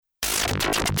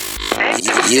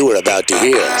You are about to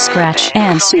hear Scratch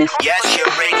and Sniff. Yes, your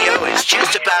radio is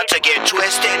just about to get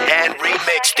twisted and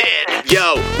remixed in.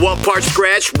 Yo, one part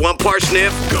scratch, one part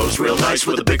sniff. Goes real nice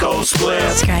with a big old split.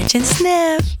 Scratch and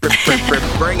Sniff.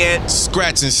 Bring it.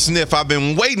 Scratch and Sniff. I've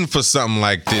been waiting for something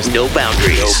like this. No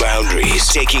boundaries. No boundaries.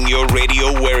 Taking your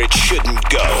radio where it shouldn't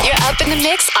go. You're up in the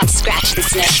mix on Scratch and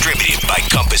Sniff. Distributed by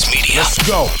Compass Media. Let's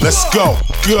go.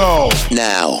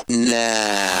 Now,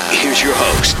 here's your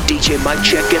host, DJ Mike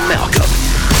Check and Malcolm.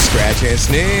 Scratch and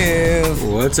Sniff.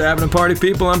 What's happening, party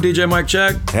people? I'm DJ Mike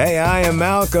Check. Hey, I am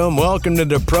Malcolm. Welcome to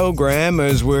the program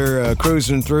as we're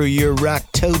cruising through your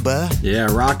Rocktober. Yeah,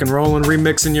 rock and rollin',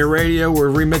 remixing your radio. We're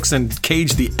remixing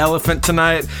Cage the Elephant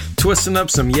tonight, twisting up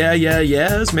some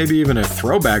yeahs, maybe even a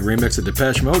throwback remix of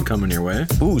Depeche Mode coming your way.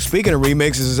 Ooh, speaking of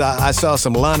remixes, I saw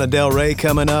some Lana Del Rey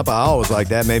coming up. I always like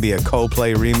that, maybe a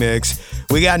Coldplay remix.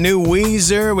 We got new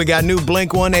Weezer, we got new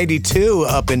Blink-182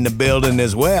 up in the building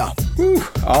as well. Whew,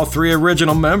 all three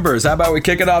original members. How about we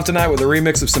kick it off tonight with a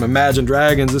remix of some Imagine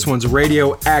Dragons. This one's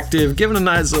Radioactive, given a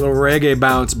nice little reggae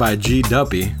bounce by G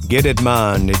Duppy. Get it,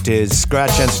 man. It is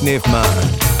Scratch and Sniff, man.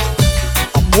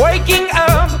 I'm waking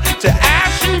up to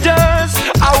ash and dust.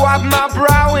 I wipe my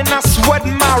brow and I sweat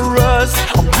my rust.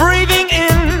 I'm breathing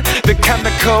in the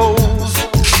chemicals.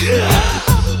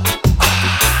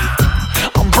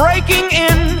 I'm breaking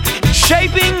in,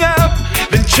 shaping up,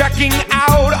 then checking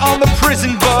out on the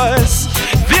prison bus.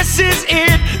 This is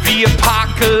it, the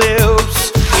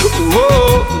apocalypse.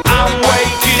 Whoa, I'm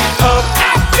waking up.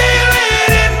 I feel it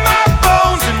in my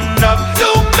bones enough to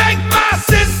make my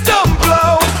system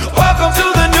blow. Welcome to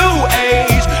the new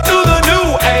age, to the new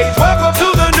age. Welcome to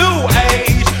the new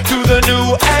age, to the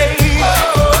new age.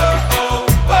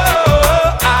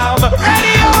 I'm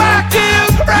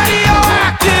radioactive,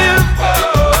 radioactive.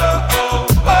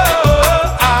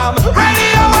 I'm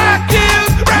radioactive,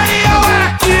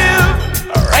 radioactive.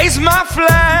 Raise my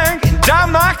flag and dye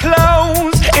my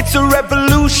clothes. It's a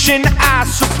revolution, I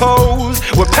suppose.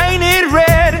 We're painted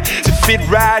red to fit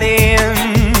right in.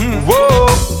 Whoa.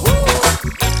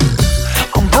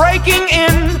 I'm breaking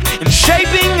in and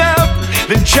shaping up,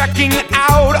 then checking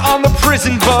out on the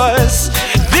prison bus.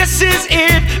 This is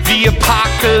it, the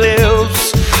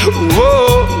apocalypse.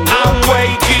 Whoa, I'm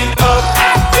waking up.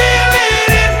 I feel it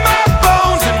in my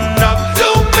bones enough to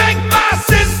make my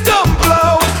system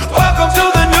blow. Welcome to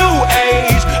the new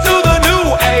age, to the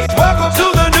new age. Welcome to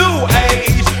the new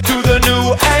age, to the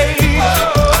new age.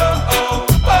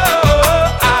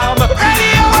 I'm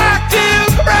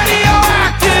radioactive,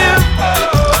 radioactive.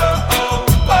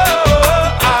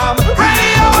 I'm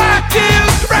radioactive,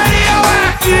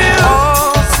 radioactive.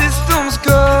 All systems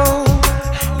go.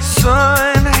 The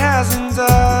sun hasn't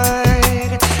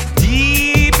died.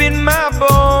 Deep in my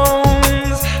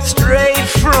bones, straight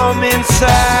from inside.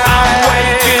 I'm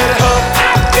waking up.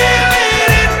 I feel it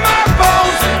in my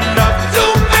bones enough to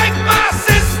make my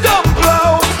system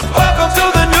blow. Welcome to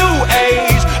the new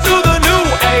age, to the new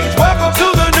age. Welcome to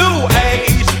the new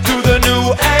age, to the new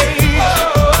age.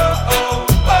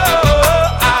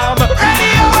 I'm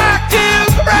radioactive,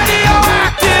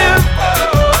 radioactive.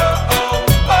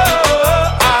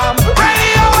 I'm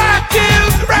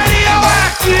radioactive,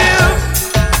 radioactive.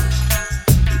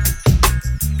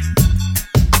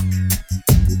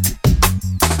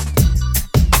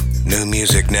 New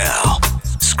music now.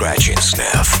 Scratch and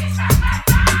Sniff.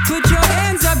 Put your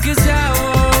hands up, cause I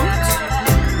won't.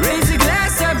 Raise a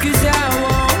glass up, cause I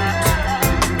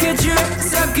won't. Get your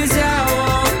hands up, cause I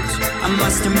won't. I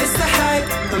must have missed the hype,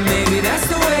 but maybe that's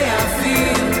the way I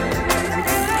feel.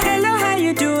 Hello, how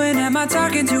you doing? Am I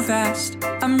talking too fast?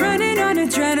 I'm running on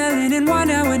adrenaline and 1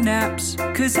 hour naps.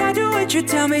 Cause I do what you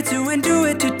tell me to and do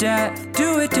it to death.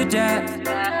 Do it to death.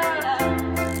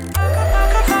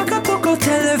 Acapulco,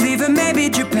 Tel Aviv, and maybe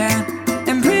Japan.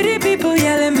 And pretty people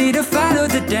yelling me to follow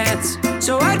the dance.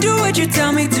 So I do what you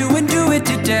tell me to and do it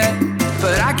to death.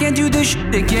 But I can't do this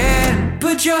shit again.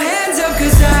 Put your hands up,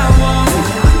 cause I won't.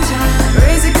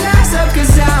 Raise a glass up,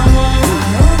 cause I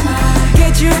won't.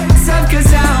 Get your hands up,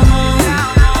 cause I won't.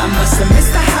 I must have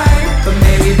missed the hype, but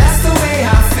maybe that's the way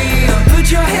I feel.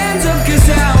 Put your hands up, cause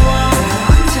I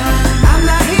won't. I'm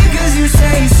not here cause you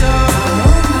say so.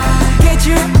 Get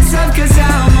your hands up, cause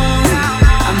I won't.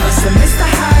 I must have missed the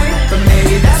hype, but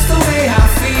maybe that's the way I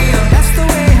feel. That's the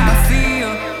way I feel.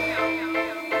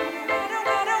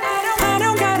 I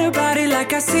don't got a body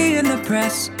like I see in the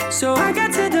press. So I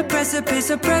got to the precipice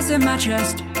of pressing my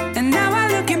chest. And now I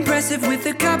look impressive with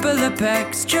a couple of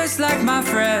pecs, just like my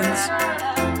friends.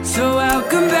 So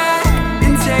welcome back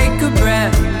and take a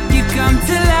breath. You come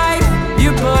to life,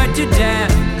 you're bored to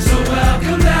death. So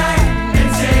welcome back and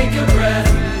take a breath.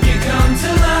 You come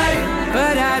to life,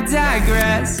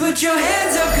 digress. Put your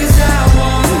hands up cause I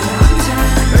won't.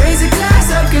 Raise a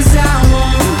glass up cause I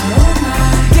won't.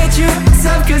 Get your ass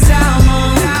up cause I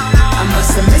won't. I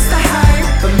must have missed the hype,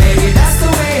 but maybe that's the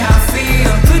way I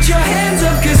feel. Put your hands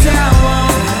up cause I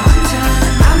won't.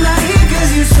 I'm not here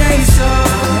cause you say so.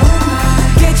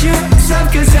 Get your ass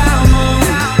up cause I won't.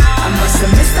 I must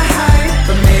have missed the hype,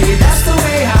 but maybe that's the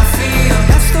way I feel.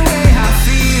 That's the way I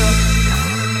feel.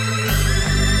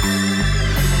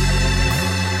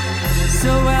 So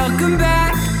welcome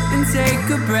back and take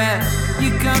a breath.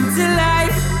 You come to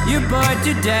life, you're bored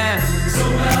to death. So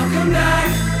welcome back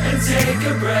and take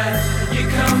a breath. You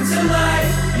come to life,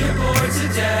 you're bored to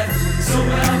death. So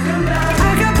welcome back.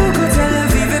 Acapulco, Tel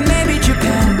Aviv, and maybe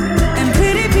Japan. And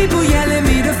pretty people yell at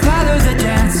me to follow the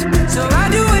dance. So I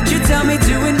do what you tell me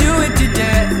to and do it to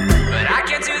death. But I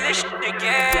can't do this shit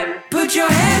again. Put your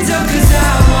hands up cause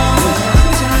I won't.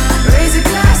 Raise a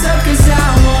glass up cause I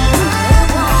won't.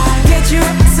 Get your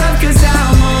ass up cause I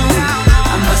won't.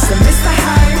 I must have missed the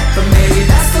hype, but maybe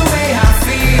that's the way I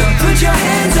feel. Put your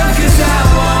hands up cause I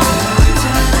won't.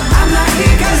 I'm not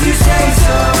here cause you say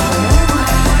so.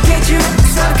 Get your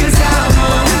ass up cause I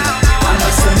won't. I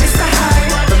must have missed the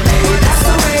hype, but maybe that's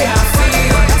the way I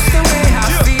feel. That's the way I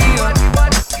feel.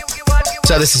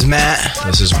 So this is Matt.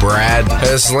 This is Brad. Hey,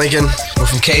 this is Lincoln. We're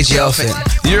from Cage the Elephant.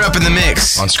 You're up in the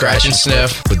mix on Scratch and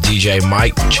Sniff with DJ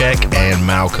Mike Check and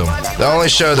Malcolm. The only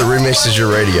show that remixes your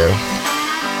radio.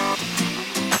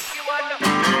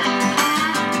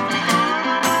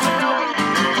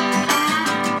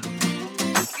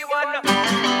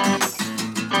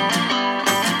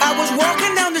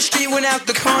 Out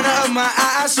the corner of my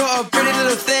eye, I saw a pretty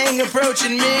little thing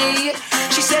approaching me.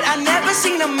 She said, I never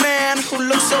seen a man who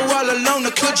looks so all alone.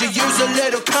 Could you use a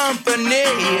little company?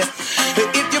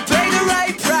 If you pay the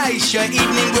right price, your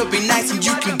evening will be nice and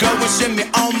you can go and send me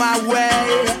on my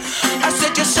way. I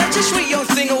said, you're such a sweet young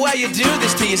thing, why you do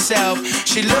this to yourself?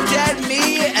 She looked at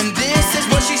me and this is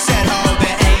what she said. Oh,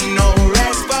 there ain't no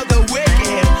rest for the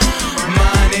wicked.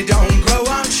 Money don't grow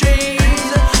on trees.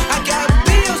 I got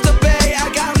bills to pay, I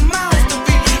got mouths to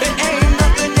feed. There ain't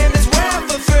nothing in this world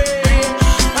for free.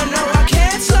 I know I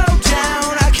can't slow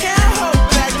down, I can't hold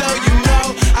back, though you know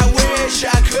I wish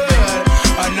I could.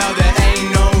 I know there ain't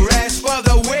no rest for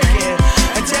the wicked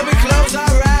until we close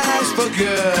our eyes for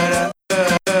good.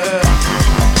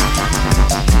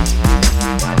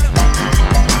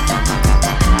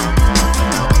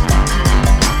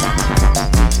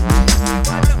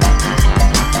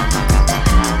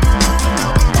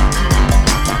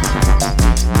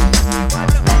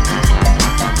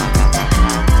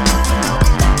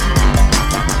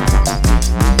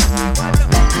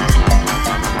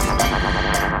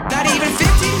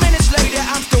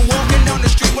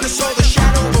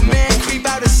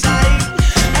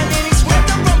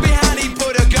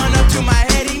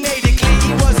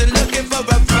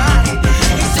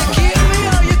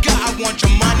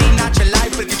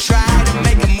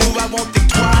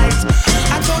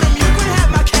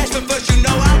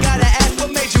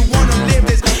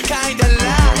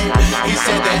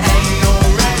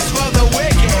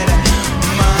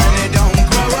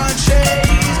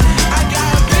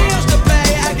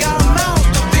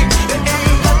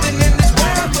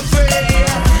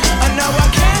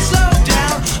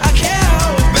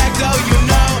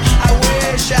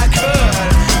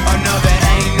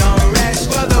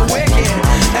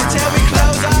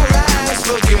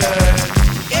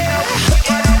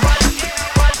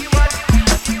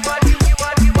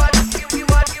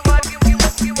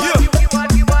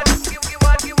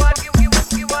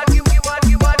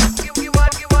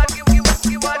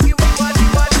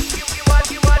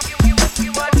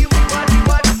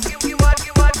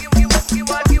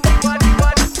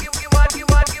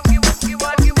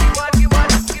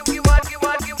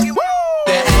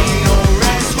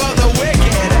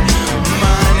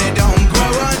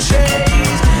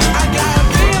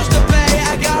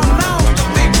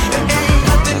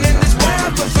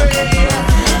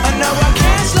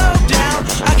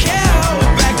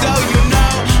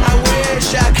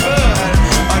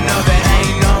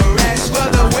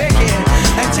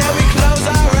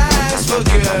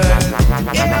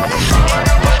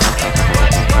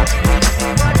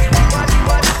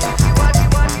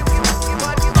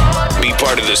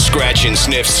 Scratch and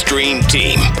Sniff Stream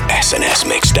Team.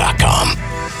 SNSMix.com.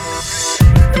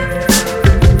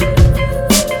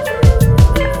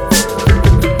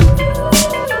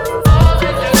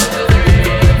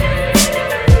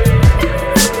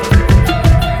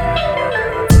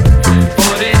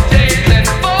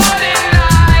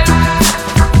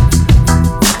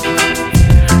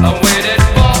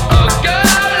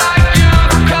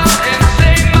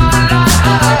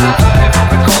 I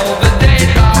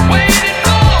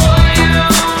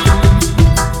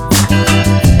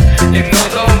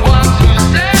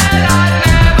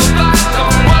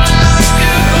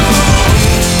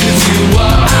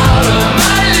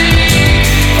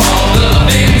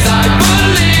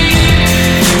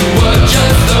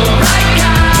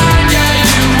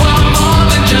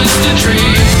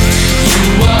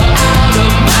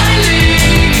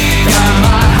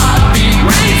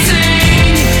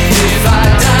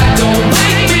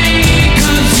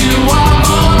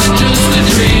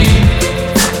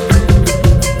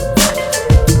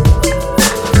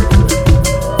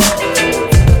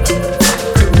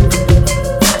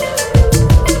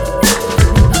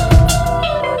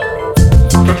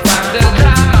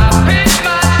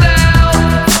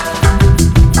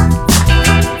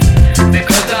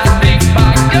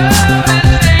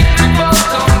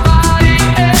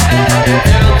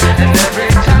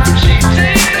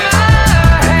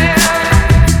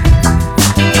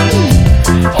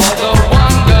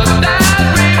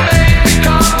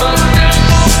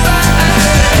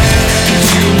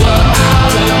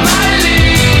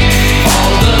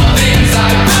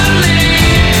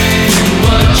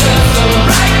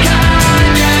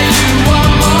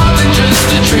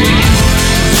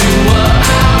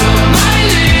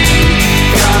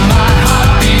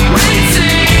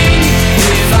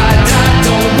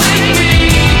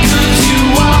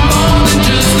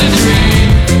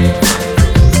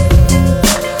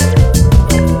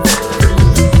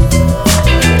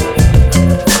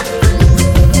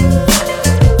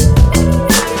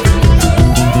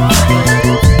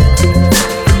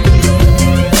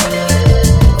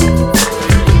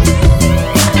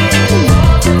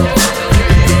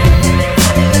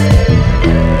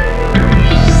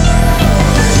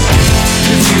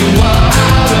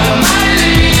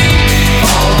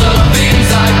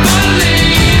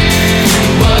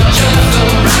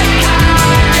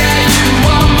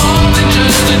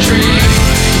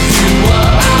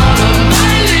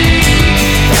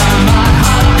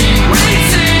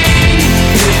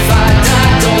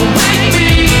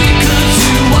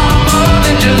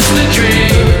just a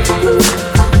dream.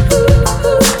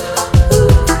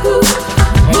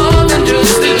 More than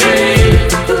just a dream.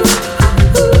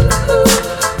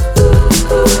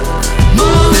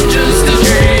 More than just a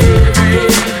dream.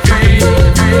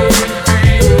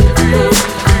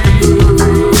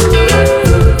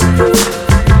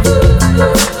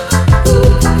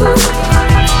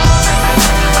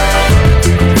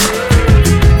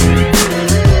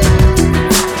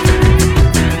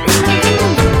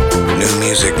 New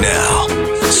music now.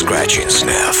 Scratch and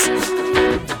sniff.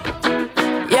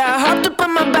 Yeah, I hopped up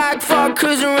on my bike for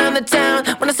cruising around the town.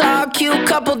 When I saw a cute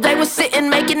couple, they were sitting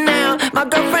making out. My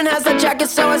girlfriend has a jacket,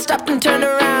 so I stopped and turned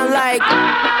around like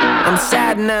I'm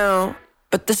sad now,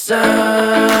 but the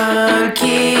sun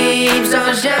keeps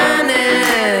on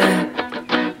shining.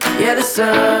 Yeah, the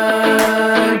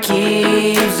sun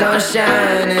keeps on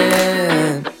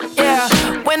shining. Yeah,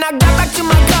 when I got back to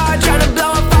my car, trying to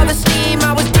blow up all the steam,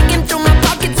 I was digging through my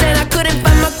pockets and I couldn't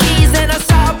find my keys. And I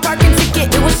saw a parking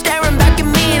ticket, it was staring back at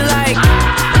me like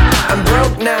I'm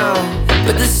broke now,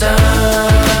 but the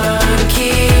sun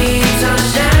keeps on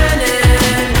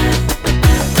shining,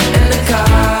 and the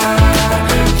car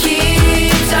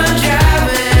keeps on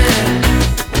driving.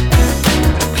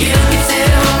 You can sit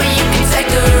home or you can take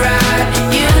a ride.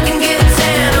 You can get a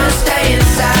tan or stay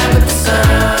inside, but the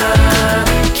sun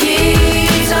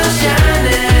keeps on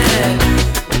shining.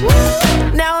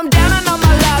 Now I'm down on all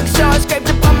my luck, so I scraped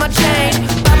up on my chain.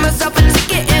 Bought myself a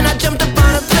ticket and I jumped up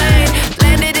on a plane.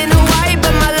 Landed in Hawaii,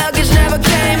 but my luggage never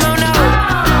came. Oh no,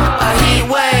 a heat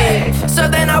wave. So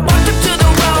then I walked up to the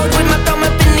road with my thumb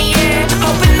up in the air,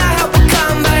 hoping the help would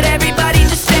come, but everybody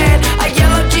just stared. A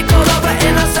yellow Jeep pulled over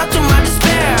and I saw to my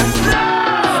despair,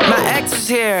 my ex is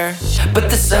here, but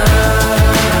the sun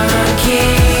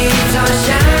keeps on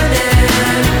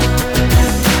shining,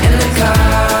 and the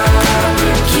car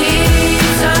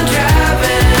keeps on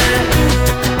driving.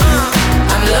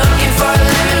 I'm looking for a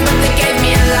lemon, but they gave me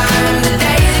a lime. The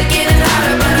days are getting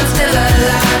hotter, but I'm still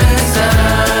alive, and the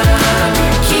sun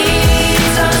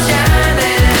keeps on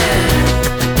shining.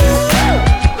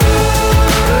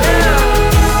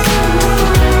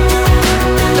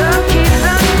 Sun keeps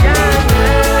on shining.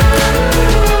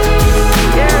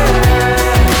 Yeah.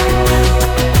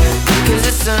 'Cause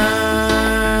the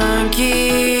sun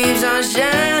keeps on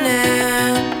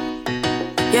shining.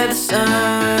 Yeah, the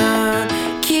sun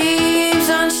keeps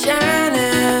on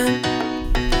shining.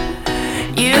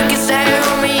 You can stay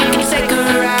home or you can take a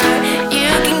ride. You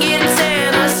can get a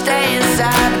tan or stay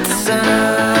inside, but the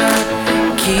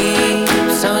sun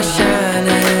keeps on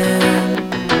shining.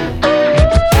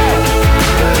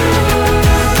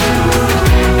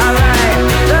 Alright,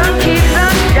 sun keeps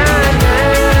on shining.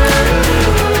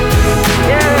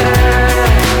 Yeah.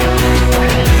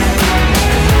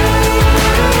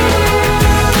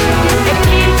 It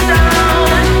keeps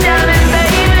on shining,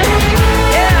 baby.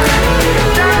 Yeah.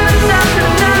 Sun, sun,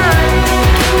 sun,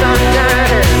 keeps on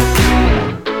shining.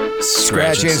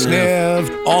 Scratch and sniff.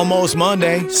 Almost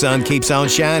Monday. Sun keeps on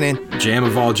shining. Jam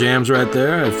of all jams right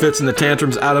there. It fits in the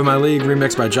Tantrums Out of My League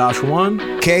remixed by Josh One.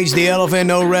 Cage the Elephant,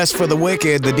 No Rest for the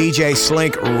Wicked, the DJ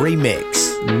Slink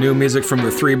remix. New music from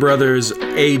the three brothers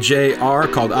AJR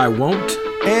called I Won't.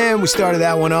 And we started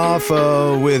that one off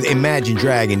with Imagine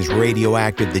Dragons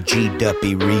Radioactive, the G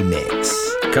Duppy remix.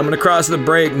 Coming across the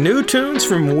break, new tunes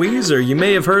from Weezer. You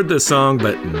may have heard this song,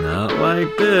 but not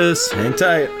like this. Hang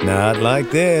tight. Not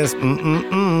like this.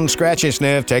 Scratch and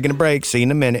sniff, taking a break. See you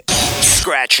in a minute.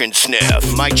 Scratch and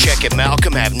sniff. Mike Check and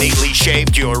Malcolm have neatly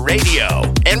shaved your radio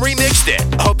and remixed it.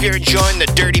 Hope you're enjoying the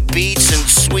dirty beats and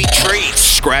sweet treats.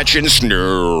 Scratch and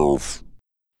sniff.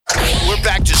 We're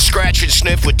back to Scratch and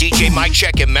Sniff with DJ Mike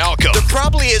Check and Malcolm. There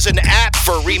probably is an app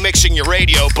for remixing your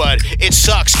radio, but it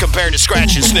sucks compared to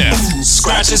Scratch and Sniff.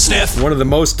 Scratch and Sniff. One of the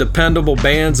most dependable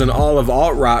bands in all of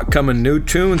alt-rock coming new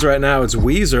tunes right now. It's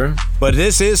Weezer. But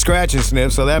this is Scratch and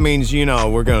Sniff, so that means, you know,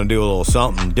 we're going to do a little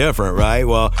something different, right?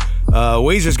 Well,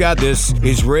 Weezer's got this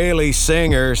Israeli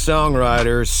singer,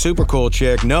 songwriter, super cool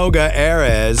chick, Noga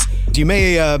Erez. You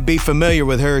may be familiar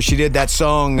with her. She did that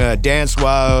song, Dance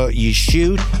While You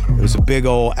Shoot. It was a big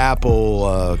old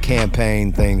Apple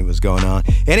campaign thing that was going on.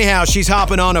 Anyhow, she's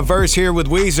hopping on a verse here with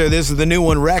Weezer. This is the new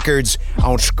one, Records,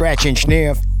 on Scratch and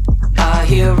Sniff. I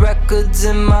hear records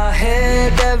in my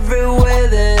head everywhere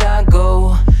that I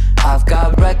go. I've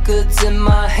got records in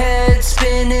my head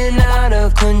spinning out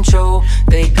of control.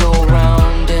 They go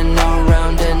round and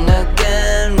around and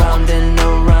again, round and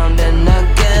around and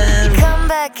again. Come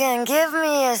back and give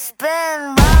me a spin,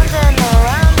 round and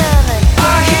around and again.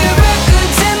 I hear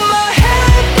records in my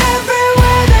head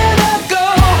everywhere that I go.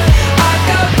 I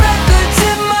got records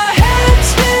in my head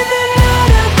spinning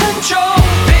out of control.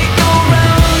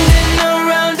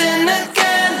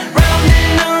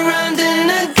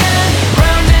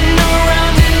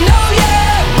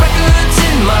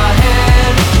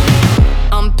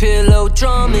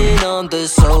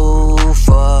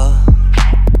 for.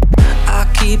 I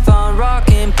keep on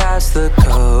rocking past the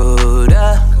coda.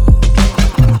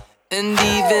 And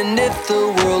even if the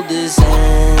world is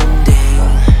ending,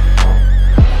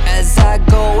 as I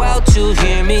go out you'll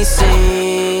hear me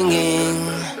singing.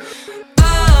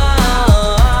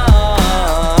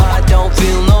 I don't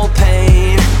feel no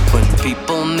pain when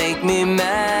people make me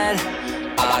mad.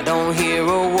 I don't hear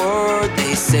a word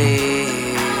they say,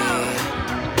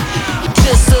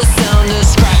 just the sound of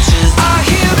scratches. I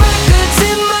hear records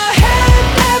in my head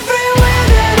everywhere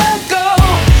that I go.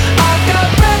 I got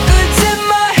records in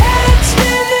my head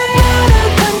spinning out of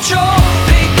control.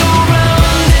 They go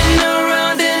round and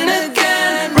around and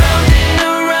again, round and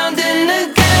around and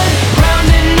again, round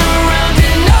and around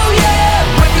and oh yeah,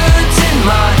 records in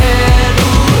my head.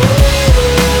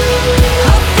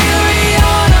 I feel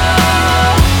Rihanna.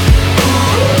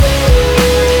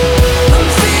 I'm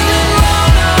feeling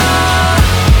Lana.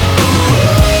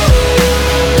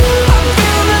 I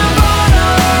feel Nirvana.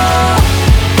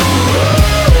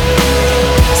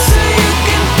 So you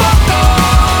can fuck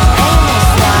off.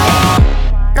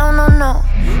 No, no, no.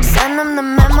 Send them the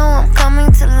memo. I'm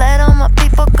coming to let all my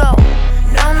people go.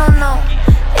 No, no, no.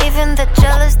 Even the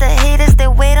jealous, the haters, they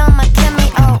wait on my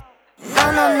cameo. No,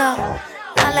 no, no.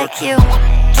 Not like you.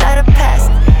 Try to pass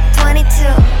 22.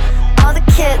 All the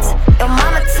kids, your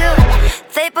mama too.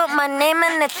 They put my name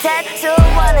in a tattoo.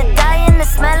 Wanna die in the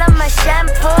smell of my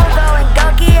shampoo. Going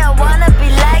gonky, I wanna be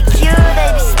like you. They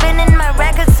be spinning my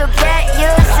records, so get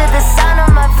used to the sound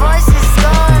of my voice is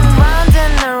going round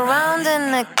and around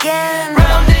and again.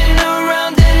 Round and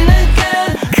around and again.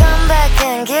 Come back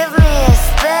and give me a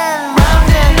spin. Round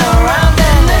and around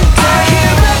and I again.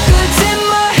 hear records in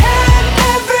my head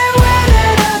everywhere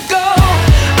that I go.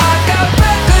 I got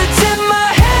records in my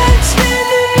head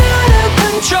spinning out of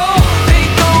control. They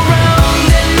go round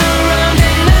and around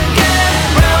and again,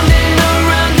 round and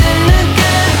around and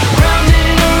again, round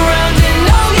and around and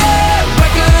oh yeah,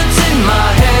 records in my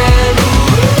head.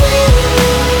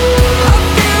 I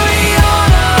feel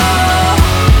Rihanna.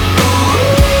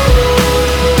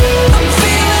 I'm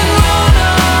feeling Lana.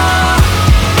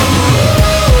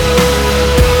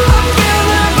 I feel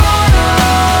Nirvana.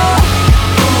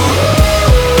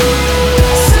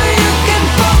 So you can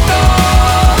fuck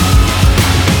off.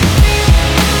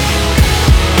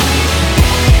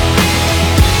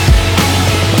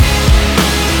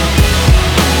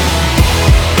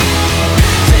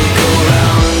 They go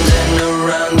round and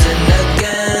around and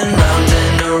again, round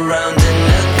and around and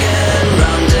again,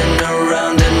 round and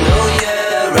around and oh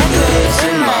yeah, records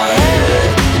in my head.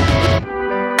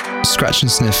 Scratch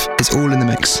and Sniff is all in the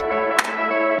mix.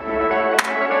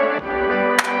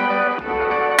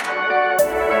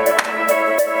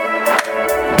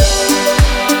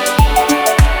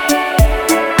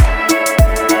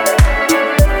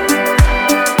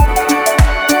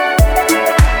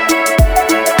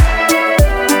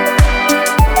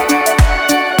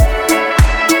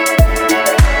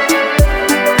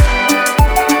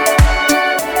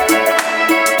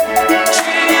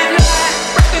 Treated like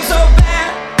records so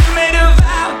bad, made a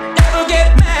vow, never get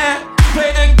mad.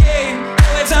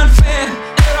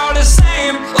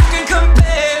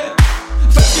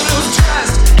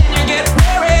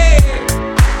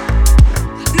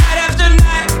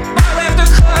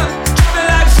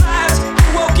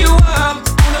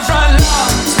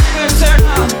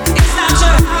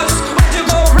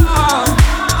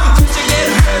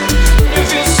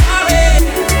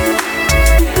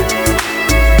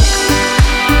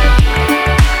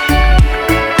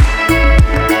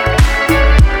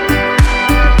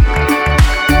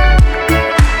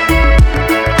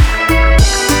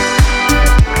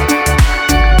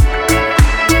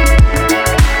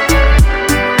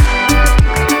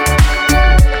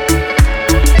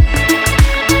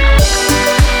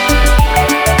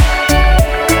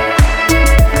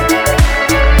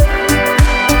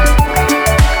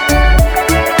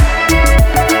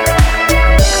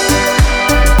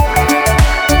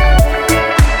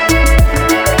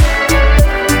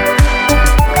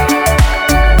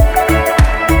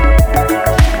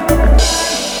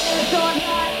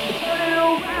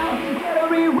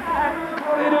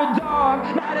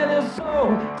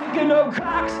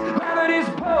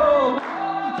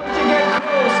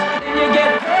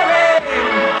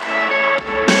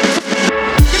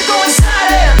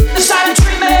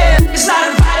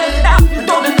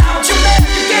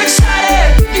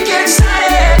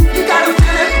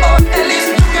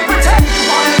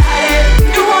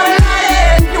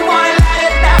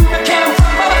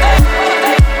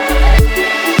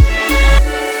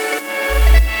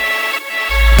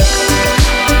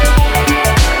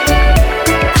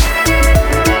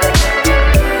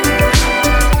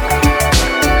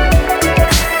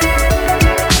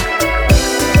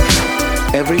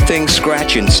 things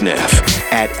Scratch and Sniff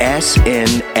at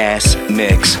snsmix.com.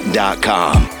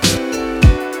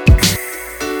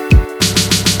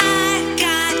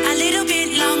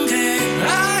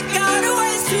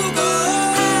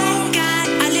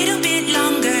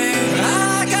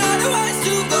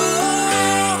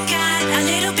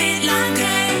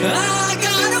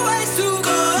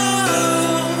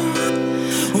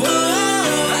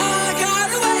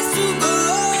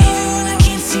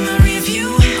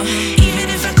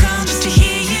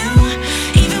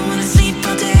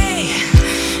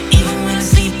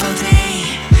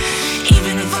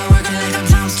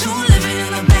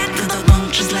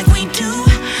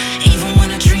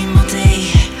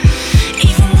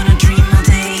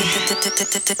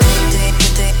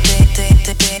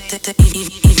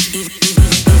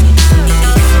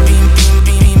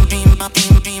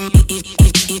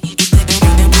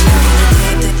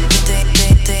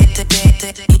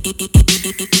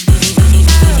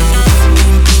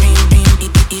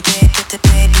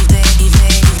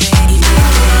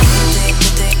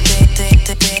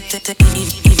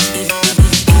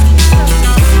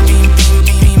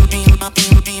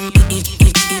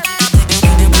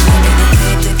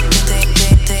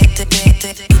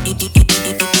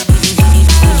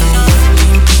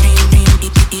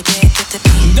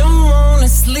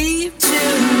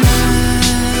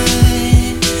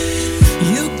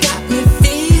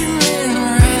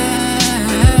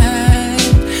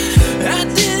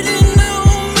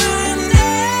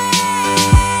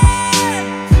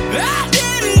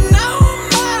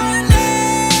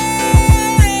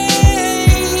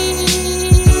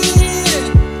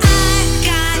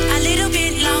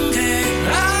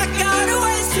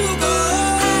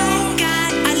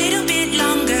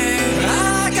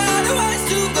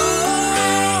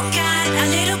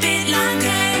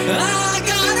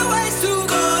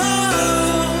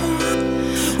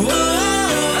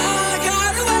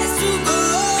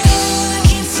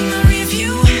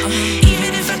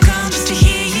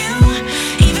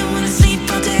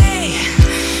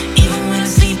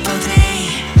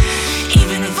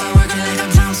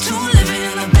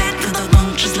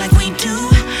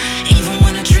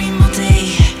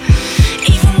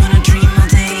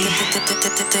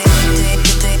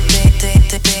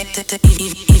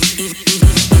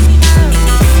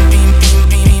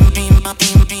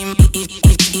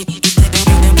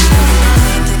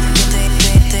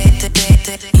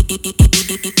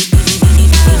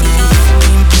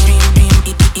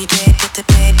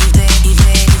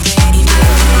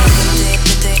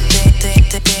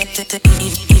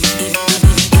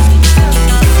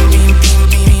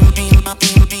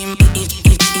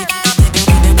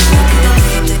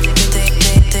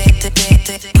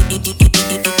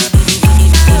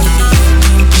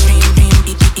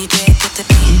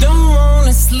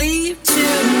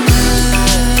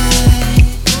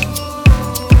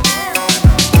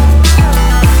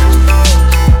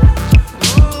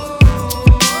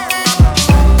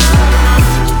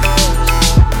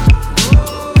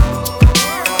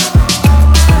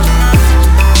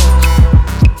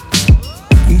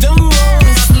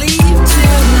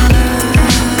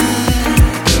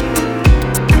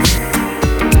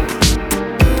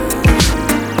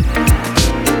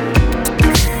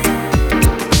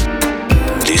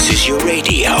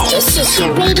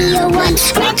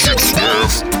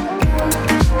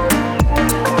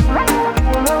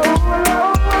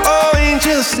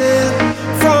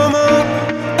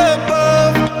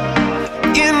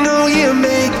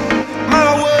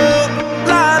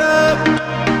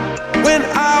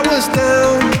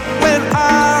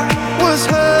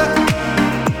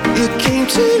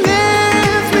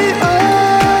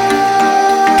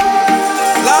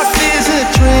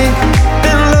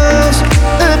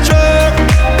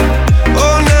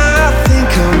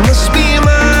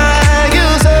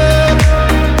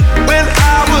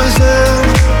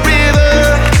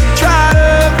 Try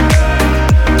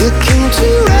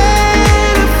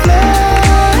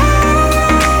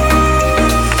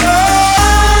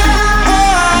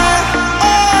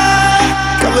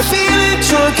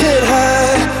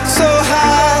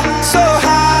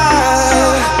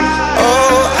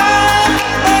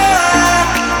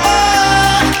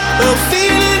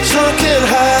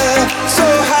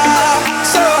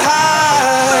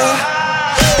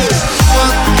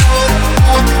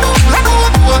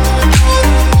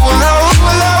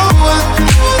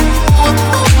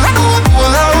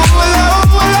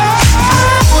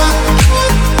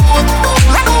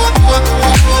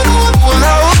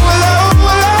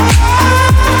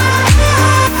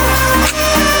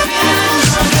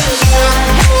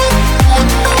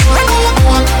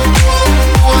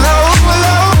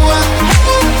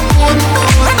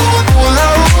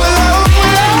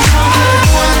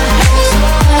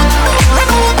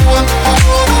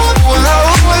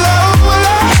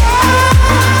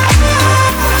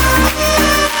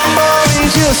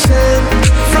a send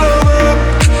from up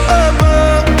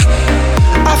above.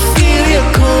 I feel your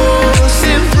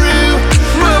coursing through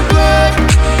my blood.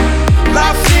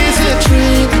 Life is a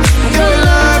dream, your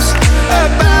love's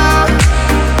about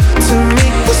to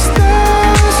make the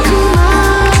stars come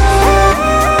out.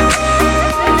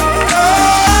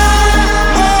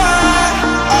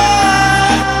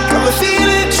 Got me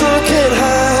feeling drunk and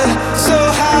high, so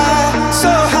high,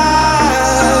 so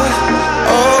high.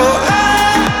 Oh,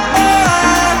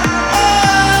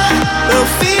 I'm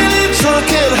feeling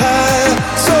drunk and high,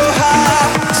 so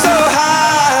high, so high.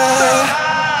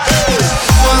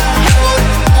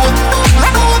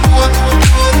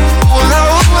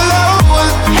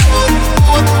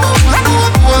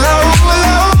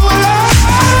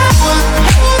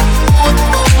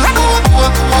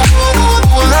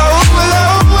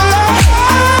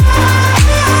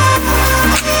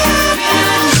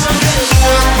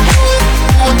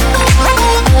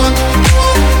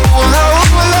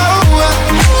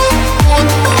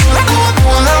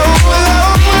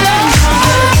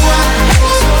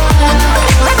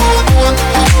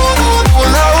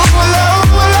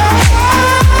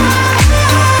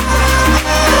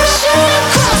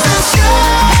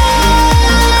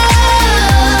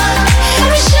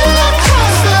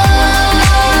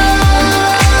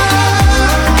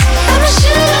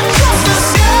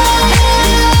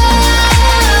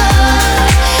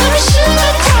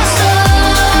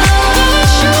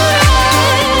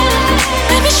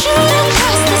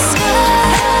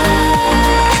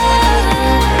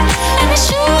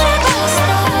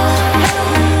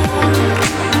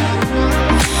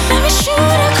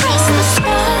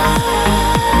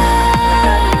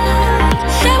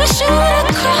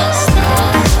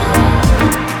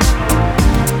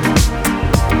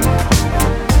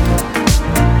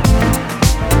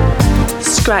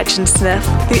 Scratch and Sniff,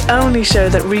 the only show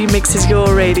that remixes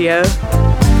your radio.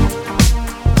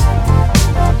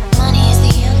 Money is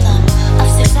the anthem of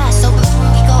success. So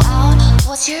before we go out,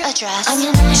 what's your address? I'm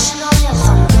your national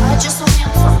anthem. God, just so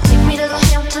handsome. Take me to the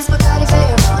Hamptons, Bugatti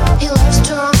Veyron. He loves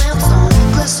to romance on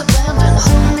necklace abandoned.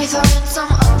 Holding me for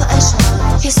ransom up the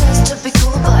echelon. He says to be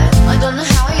cool, but I don't know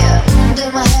how yet. Wind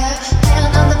in my hair,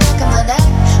 hand on the back of my neck.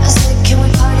 I said, can we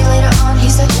party later on?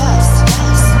 He said, yes,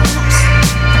 yes, yes.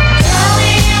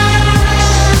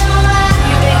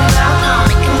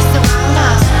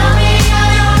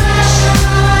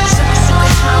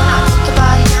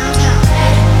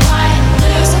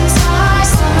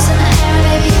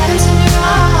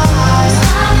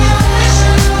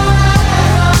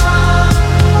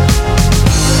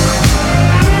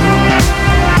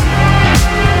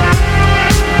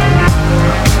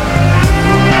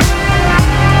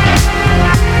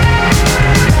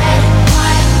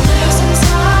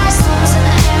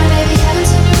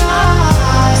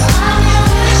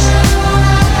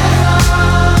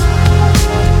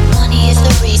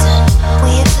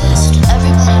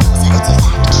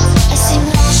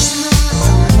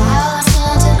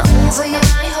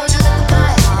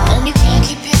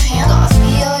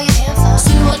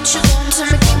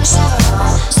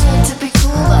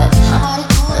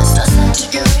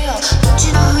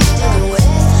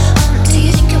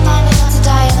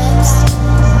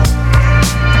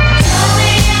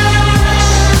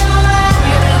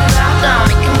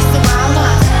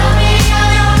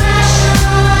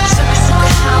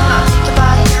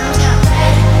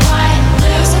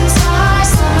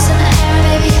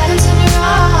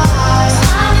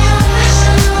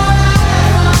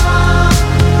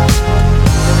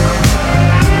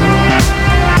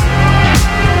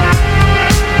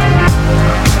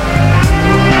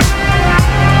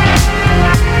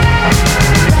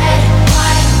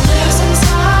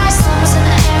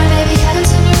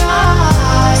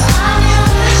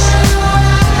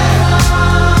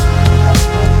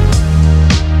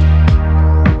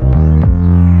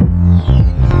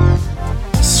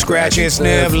 Scratch and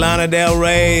Sniff, Lana Del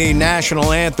Rey,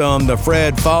 National Anthem, the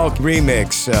Fred Falk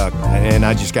remix. And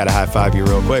I just got to high five you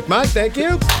real quick. Mike, thank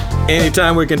you.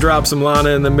 Anytime we can drop some Lana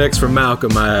in the mix from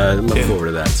Malcolm, I look forward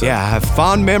to that. So. Yeah, I have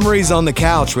fond memories on the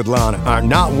couch with Lana.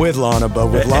 Not with Lana, but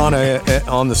with Lana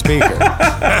on the speaker.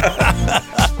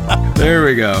 There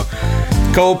we go.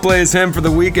 Coldplay's Hymn for the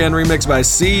Weekend, remixed by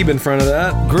Sieb in front of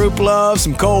that. Group Love,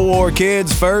 some Cold War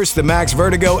Kids first, the Max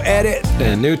Vertigo edit.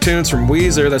 And new tunes from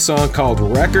Weezer, the song called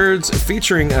Records,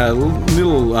 featuring a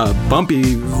little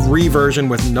bumpy reversion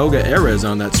with Noga Erez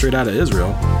on that, straight out of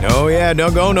Israel. Oh yeah,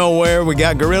 don't go nowhere. We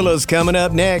got Gorillaz coming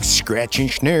up next. Scratch and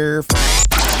Sniff.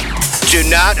 Do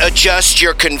not adjust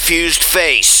your confused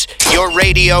face. Your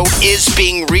radio is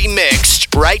being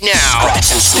remixed right now.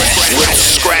 Scratch and Sniff. With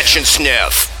Scratch and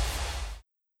Sniff.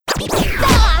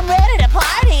 I'm ready to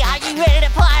party.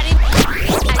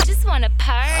 want a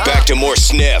part. Back to more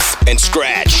sniff and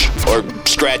scratch, or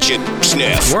scratch it,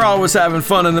 sniff. We're always having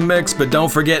fun in the mix, but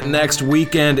don't forget next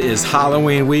weekend is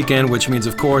Halloween weekend, which means,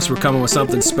 of course, we're coming with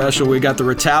something special. We got the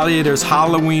Retaliators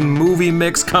Halloween movie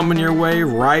mix coming your way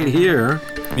right here.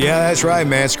 Yeah, that's right,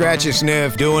 man. Scratch and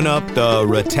Sniff doing up the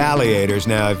Retaliators.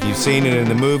 Now, if you've seen it in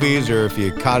the movies or if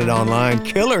you caught it online,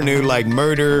 killer new like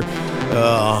murder,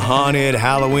 haunted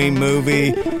Halloween movie.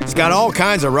 It's got all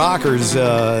kinds of rockers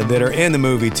that are in the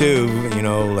movie too. You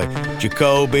know, like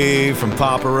Jacoby from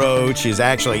Papa Roach is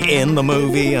actually in the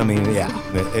movie. I mean, yeah,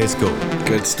 it's cool.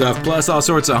 Good stuff. Plus all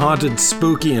sorts of haunted,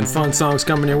 spooky, and fun songs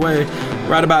coming your way.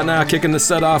 Right about now, kicking the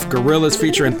set off, Gorillaz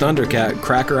featuring Thundercat,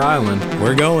 Cracker Island.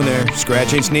 We're going there.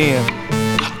 Scratch and Sniff.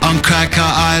 On Cracker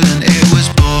Island it was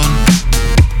born,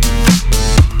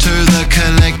 to the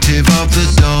collective of the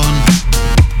dawn.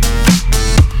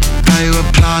 They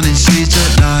were planting seeds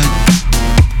at night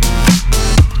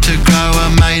to grow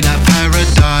a made-up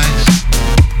paradise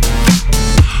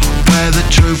where the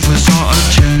truth was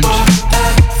auto-tuned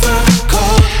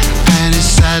and its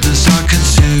sadness I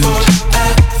consumed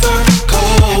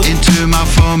into my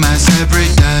formats every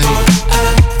day.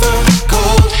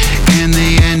 In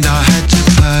the end I had to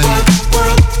pay.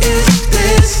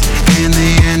 In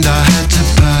the end I had to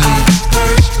pay.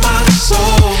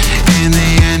 In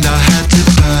the end I had to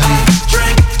pay.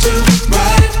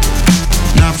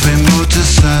 Nothing more to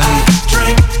say.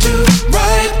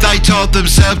 They taught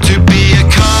themselves to be a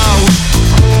cult.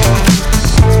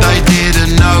 They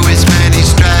didn't know its many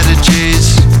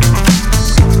strategies.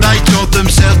 They taught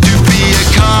themselves to be a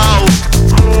cult.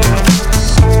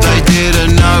 They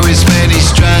didn't know its many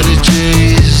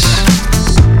strategies.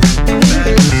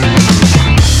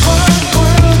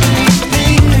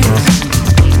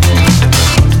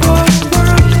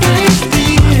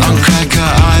 On Cracker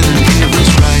Island it was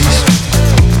raised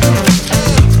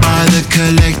by the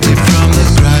collective from the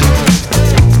grave.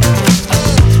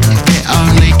 It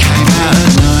only came out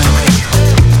at night.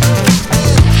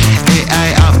 It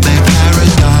ate up their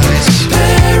paradise,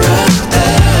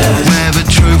 where the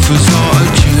truth was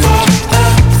auto-tuned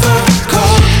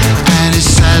and its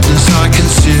sadness I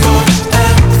consumed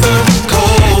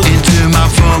into my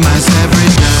formats every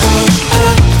day.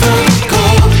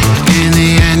 In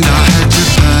the end I had to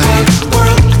pay.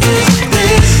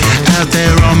 Out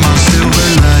there on my silver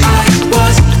lake.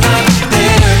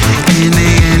 In the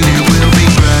end it will be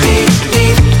great.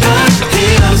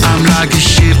 I'm like a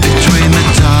ship between the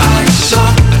tides.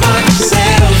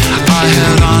 I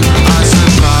held on, I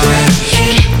survived.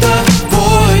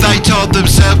 They taught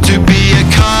themselves to be a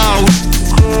cult.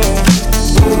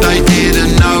 They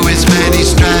didn't know its many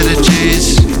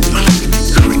strategies.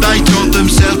 They taught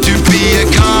themselves to be a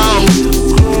cult.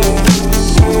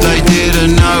 They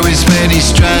didn't know its many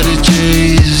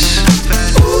strategies.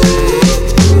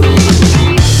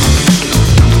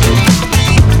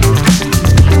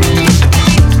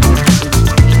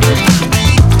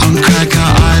 On Cracker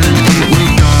Island it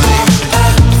will die.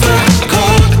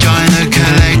 Join the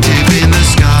collective in the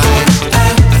sky,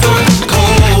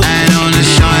 and on a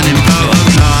shining boat of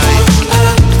light,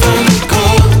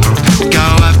 go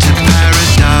up to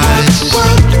paradise,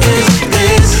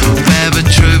 where the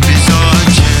truth is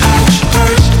auto-tuned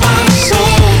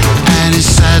and its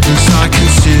sadness I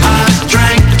consumed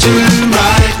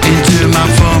into my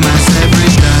formats every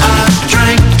day.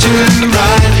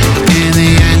 In the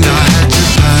end I had to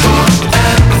pay.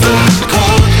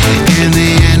 In the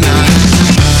end I had to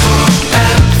pay.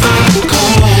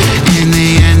 In the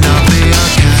end I'll be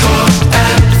okay.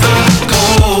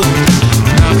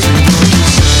 Nothing more to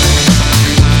say.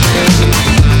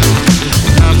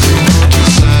 Nothing more to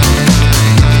say.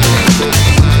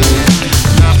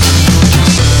 Nothing more to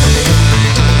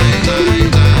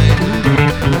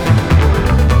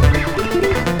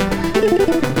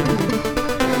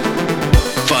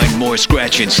Find more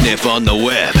Scratch and Sniff on the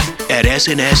web at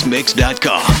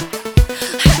snsmix.com.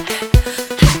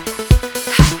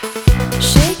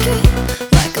 Shake it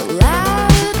like a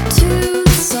ladder to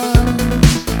the sun.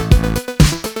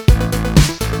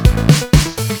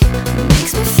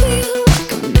 Makes me feel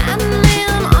like a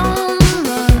madman on the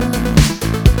run.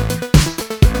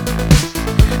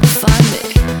 Find me,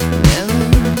 never,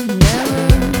 never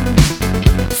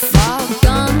far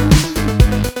gone.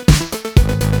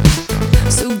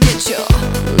 So get your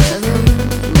leather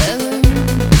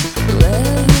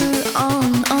on.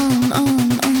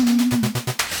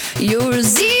 You're a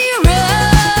zero.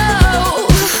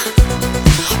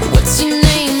 What's your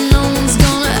name? No one's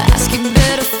gonna ask. You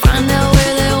better find out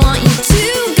where they want you to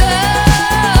go.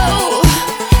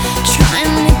 Try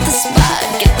and hit the spot.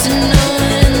 Get to know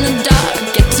it in the dark.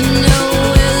 Get to know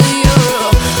whether you're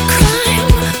a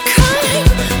crime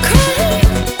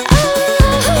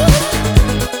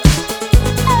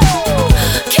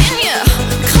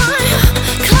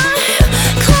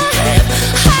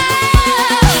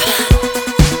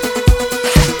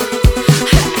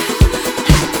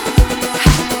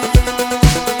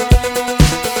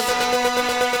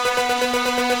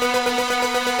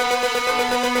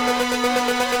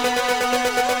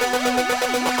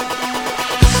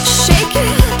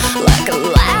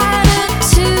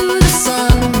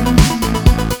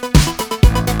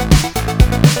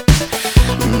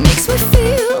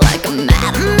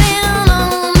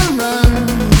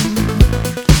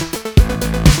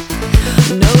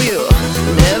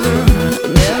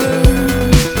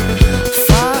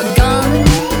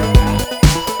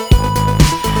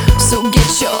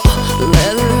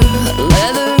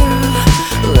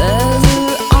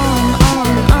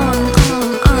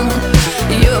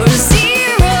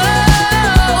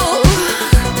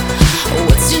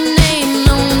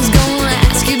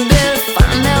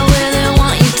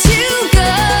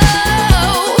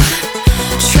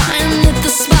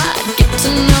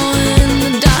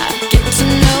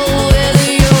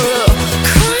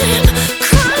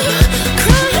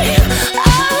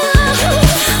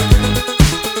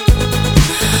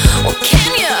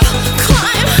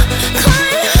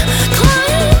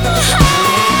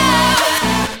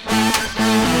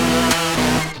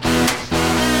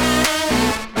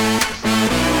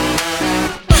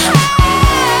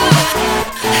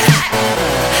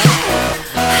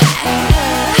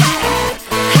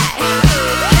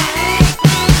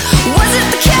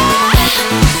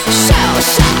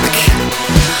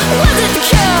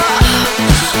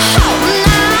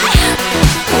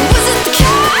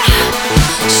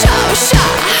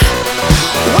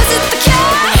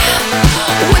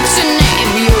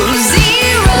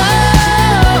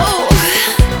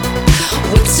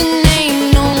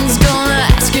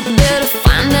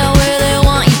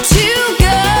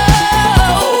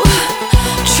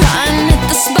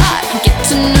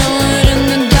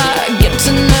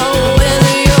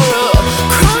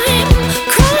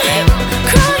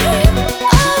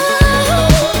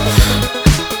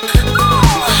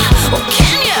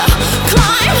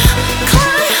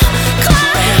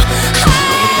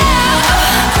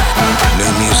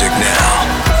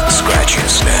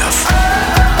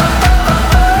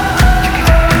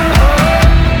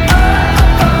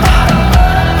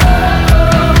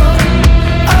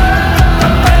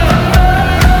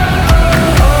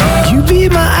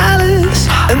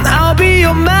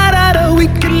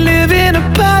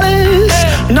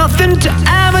nothing to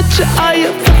amateur. Are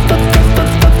you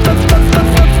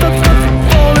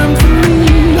falling for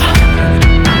me?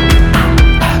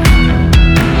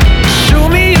 Show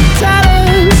me your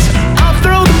talents, I'll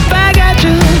throw the bag at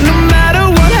you. No matter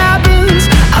what happens,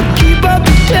 I'll keep up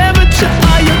the temperature.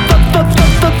 Are you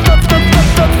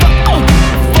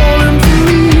falling for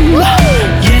me?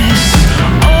 Yes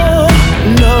or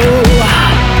no?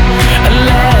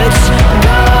 Let's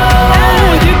go.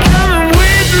 You coming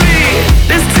with me?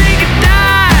 Let's take a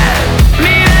dive.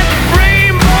 Meet at the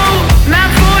Rainbow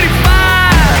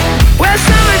 945. Wear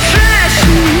something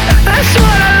trashy, that's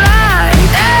what I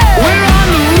like. We're on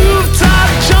the rooftop,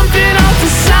 jumping off the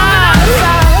side.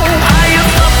 Are you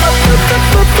falling with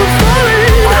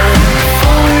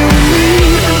me?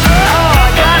 Oh, I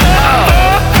got it.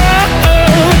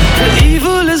 The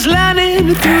evil is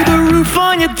landing through the roof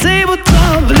on your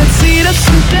tabletop. Let's eat up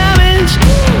some damage.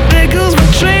 There goes my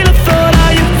train of thought.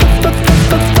 Are you falling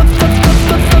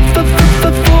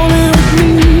with me?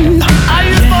 Are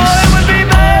you falling with me,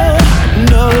 babe?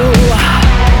 No.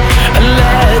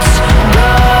 Let's go.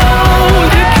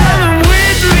 You're coming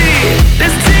with me.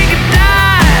 Let's take a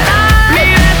dive.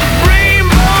 Meet at the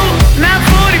Rainbow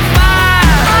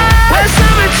 945. Wear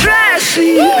something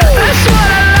trashy, that's what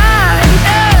I like.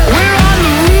 We're on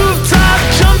the rooftop,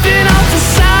 jumping off the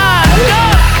side.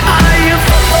 Are you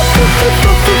falling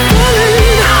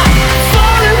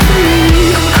for me?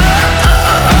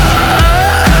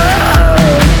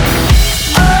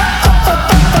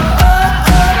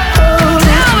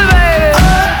 Tell me, baby.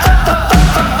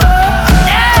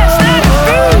 Yes, that's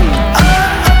true.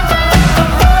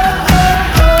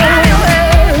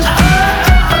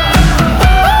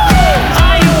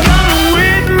 Are you coming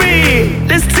with me?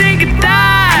 Let's take a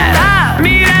dive.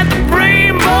 Meet at the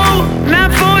Rainbow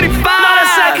 945. Not a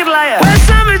second layer. Wear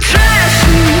something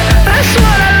trashy, that's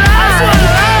what I like.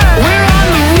 We're on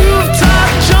the rooftop,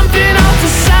 jumping off the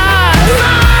side.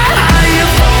 Are you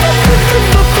falling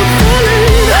for me?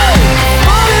 Tell me, baby.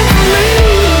 Falling with me.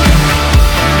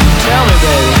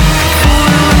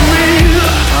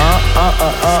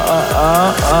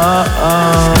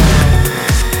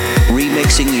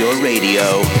 Remixing your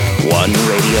radio, one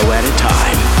radio at a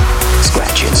time.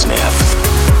 Scratch and Sniff.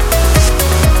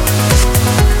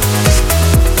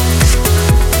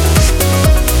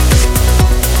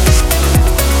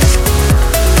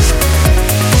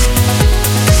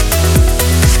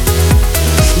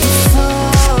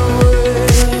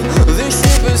 This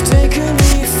ship has taken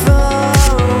me far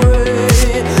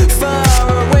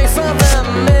away from the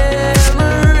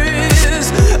memories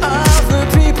of the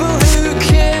people who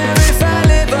care if I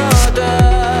live or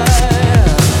die.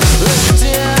 The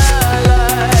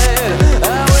starlight, I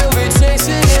will be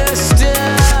chasing a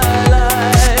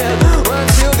starlight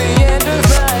until the end of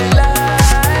my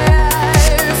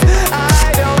life. I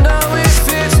don't know if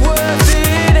it's worth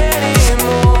it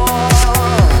anymore.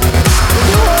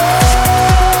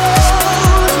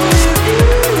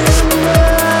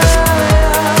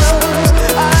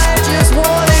 I just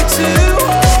wanted to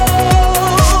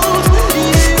hold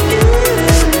you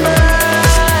in my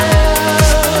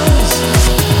arms.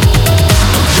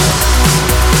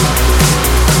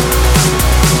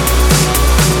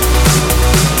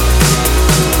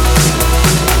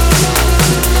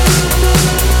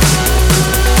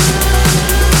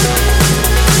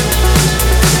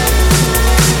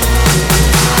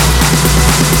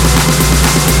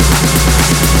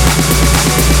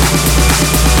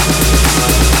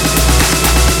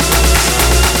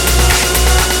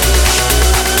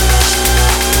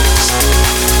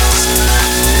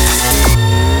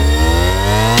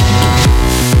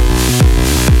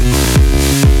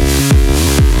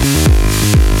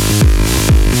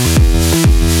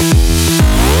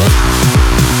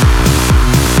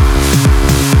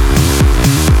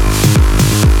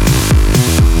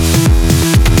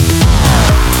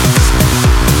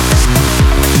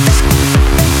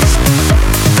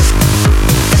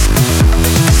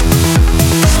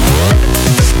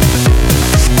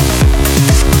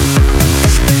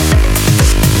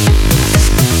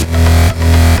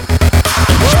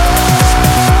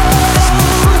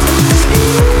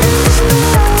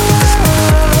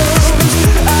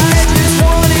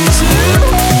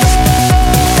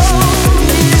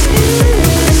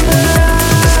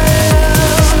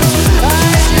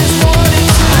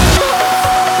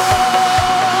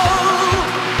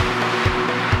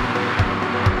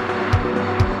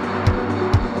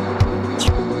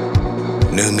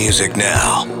 New music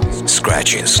now.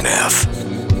 Scratch and Sniff.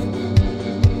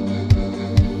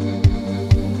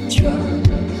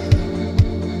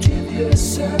 Give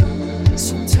yourself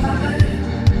some time.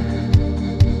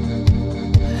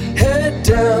 Head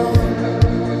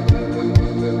down,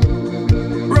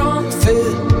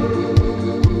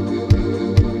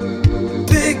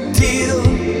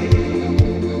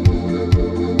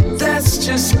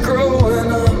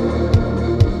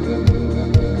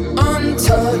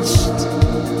 touched.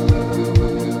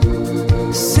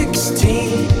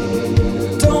 16,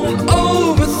 don't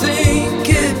overthink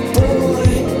it, boy.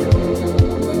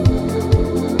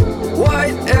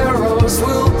 White arrows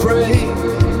will break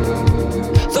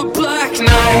the black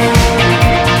night.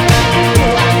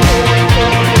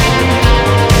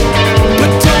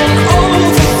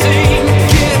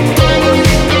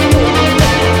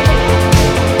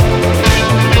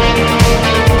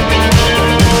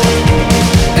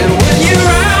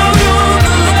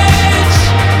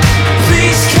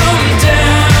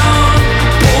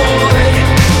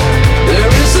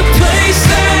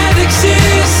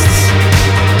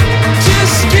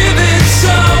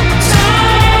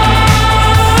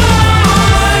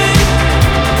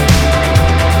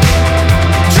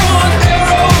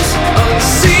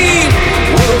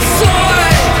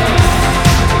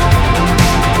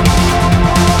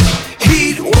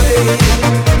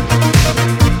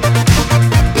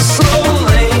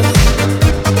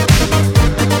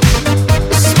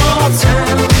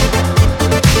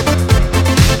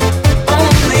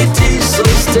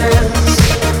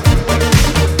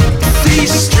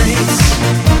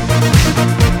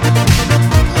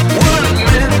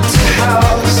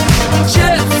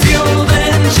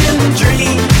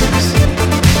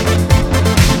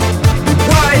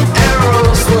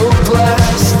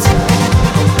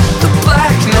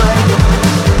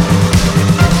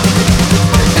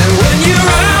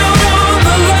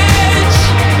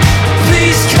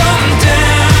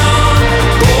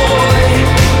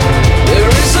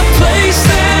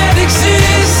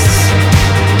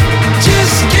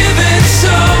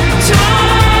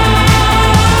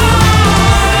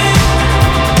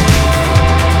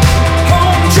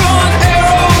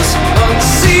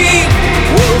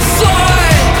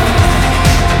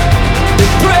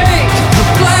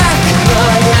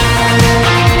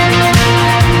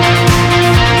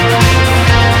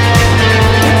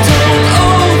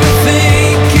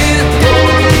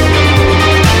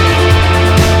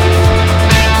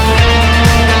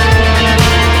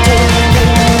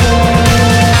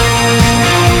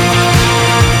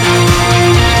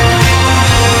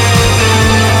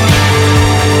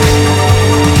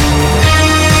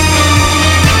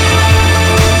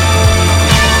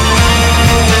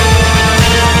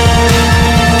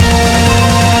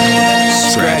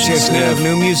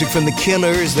 From the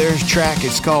Killers, their track,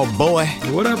 it's called Boy.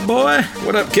 What up, boy?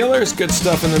 What up, Killers? Good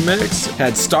stuff in the mix.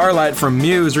 Had Starlight from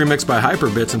Muse remixed by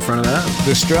Hyperbits in front of that.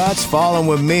 The Struts, Falling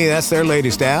With Me, that's their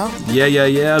latest out. Yeah,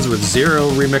 with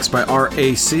Zero remixed by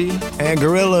RAC. And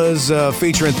Gorillaz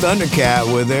featuring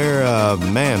Thundercat with their,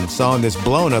 song that's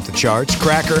blowing up the charts,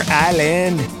 Cracker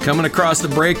Island. Coming across the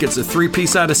break, it's a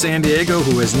three-piece out of San Diego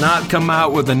who has not come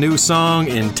out with a new song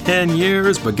in 10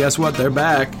 years, but guess what? They're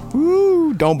back.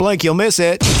 Woo! Don't blink, you'll miss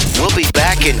it. We'll be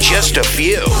back in just a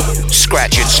few.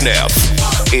 Scratch and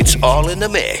Sniff. It's all in the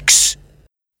mix.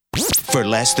 For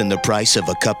less than the price of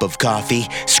a cup of coffee,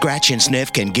 Scratch and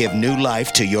Sniff can give new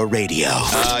life to your radio.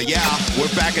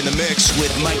 We're back in the mix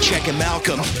with Mike Check and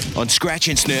Malcolm on Scratch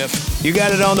and Sniff. You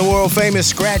got it on the world famous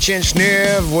Scratch and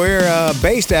Sniff. We're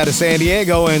based out of San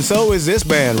Diego, and so is this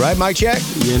band, right, Mike Check?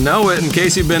 You know it. In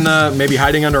case you've been maybe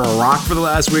hiding under a rock for the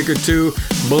last week or two,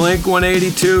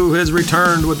 Blink-182 has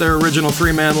returned with their original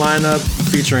three-man lineup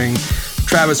featuring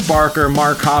Travis Barker,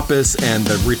 Mark Hoppus, and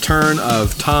the return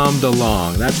of Tom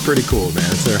DeLonge. That's pretty cool, man.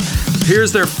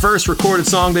 Here's their first recorded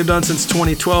song they've done since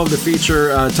 2012 to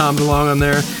feature Tom DeLonge on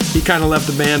there. He kind of left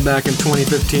the band back in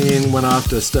 2015, went off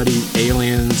to study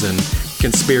aliens and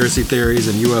conspiracy theories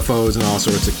and UFOs and all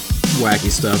sorts of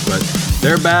wacky stuff, but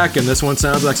they're back, and this one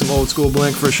sounds like some old school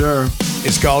Blink for sure.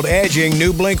 It's called Edging,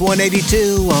 new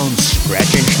Blink-182 on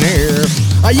Scratch and Sniff.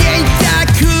 I ain't that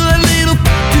cool, a little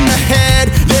in the head.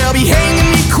 They'll be hanging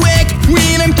me quick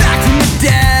when I'm back from the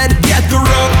dead. Get the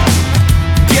rope,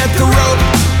 get the rope,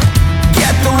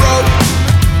 get the rope,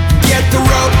 get the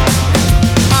rope.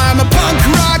 I'm a punk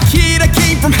rock kid, I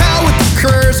came from hell with the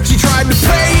curse. She tried to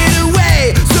play it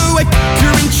away, so I put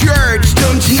her in church.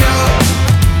 Don't you know?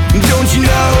 Don't you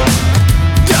know?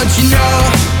 Don't you know?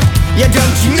 Yeah,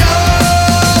 don't you know?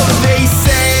 They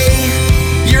say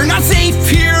you're not safe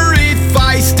here if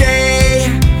I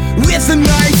stay with a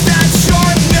knife that's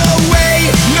sharp. No way,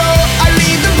 no, I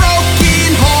leave the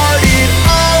broken hearted.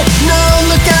 Oh no,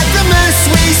 look at the mess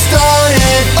we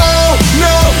started. Oh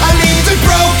no, I leave the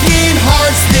broken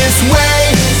hearts this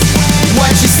way.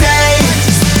 What you say?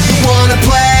 You wanna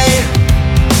play?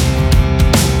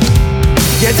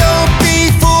 Yeah, don't be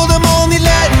fooled, I'm only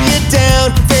letting you down.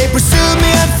 They pursued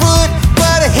me on foot,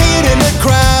 but I hid in the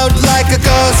crowd like a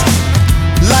ghost,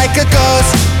 like a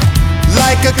ghost,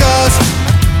 like a ghost,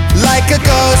 like a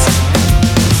ghost.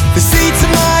 The The seats in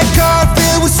my car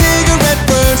filled with cigarette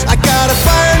burns. I got a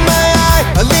fire in my eye,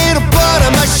 a little blood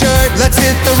on my shirt. Let's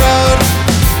hit the road,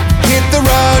 hit the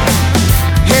road,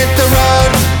 hit the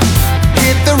road,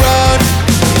 hit the road.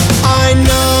 I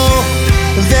know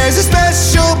there's a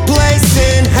special place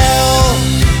in hell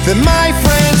that my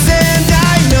friends and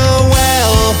I know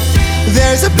well.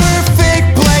 There's a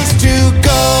perfect place to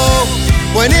go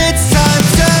when it's time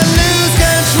to lose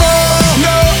control.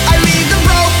 No, I leave the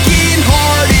broken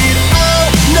hearted. Oh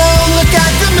no, look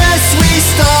at the mess we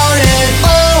started.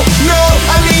 Oh no,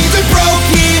 I leave the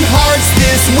broken hearts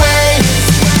this way.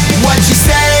 What you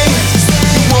say?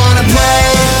 You wanna play?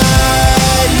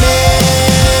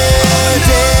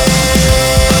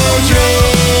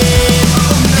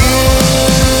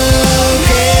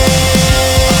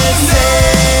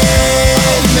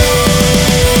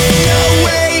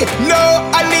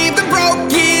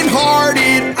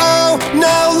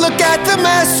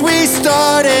 We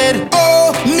started.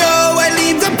 Oh no, I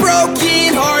leave the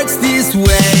broken hearts this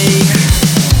way.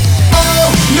 Oh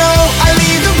no, I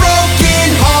leave the broken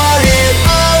hearted.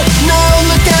 Oh no,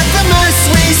 look at the mess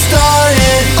we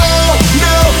started. Oh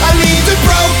no, I leave the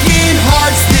broken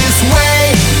hearts this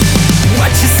way.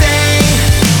 What you say?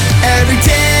 Every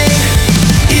day,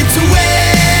 it's a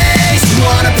waste. You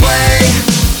wanna play?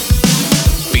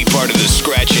 Be part of the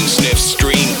Scratch and Sniff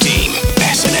stream team.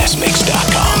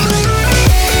 SNSMix.com.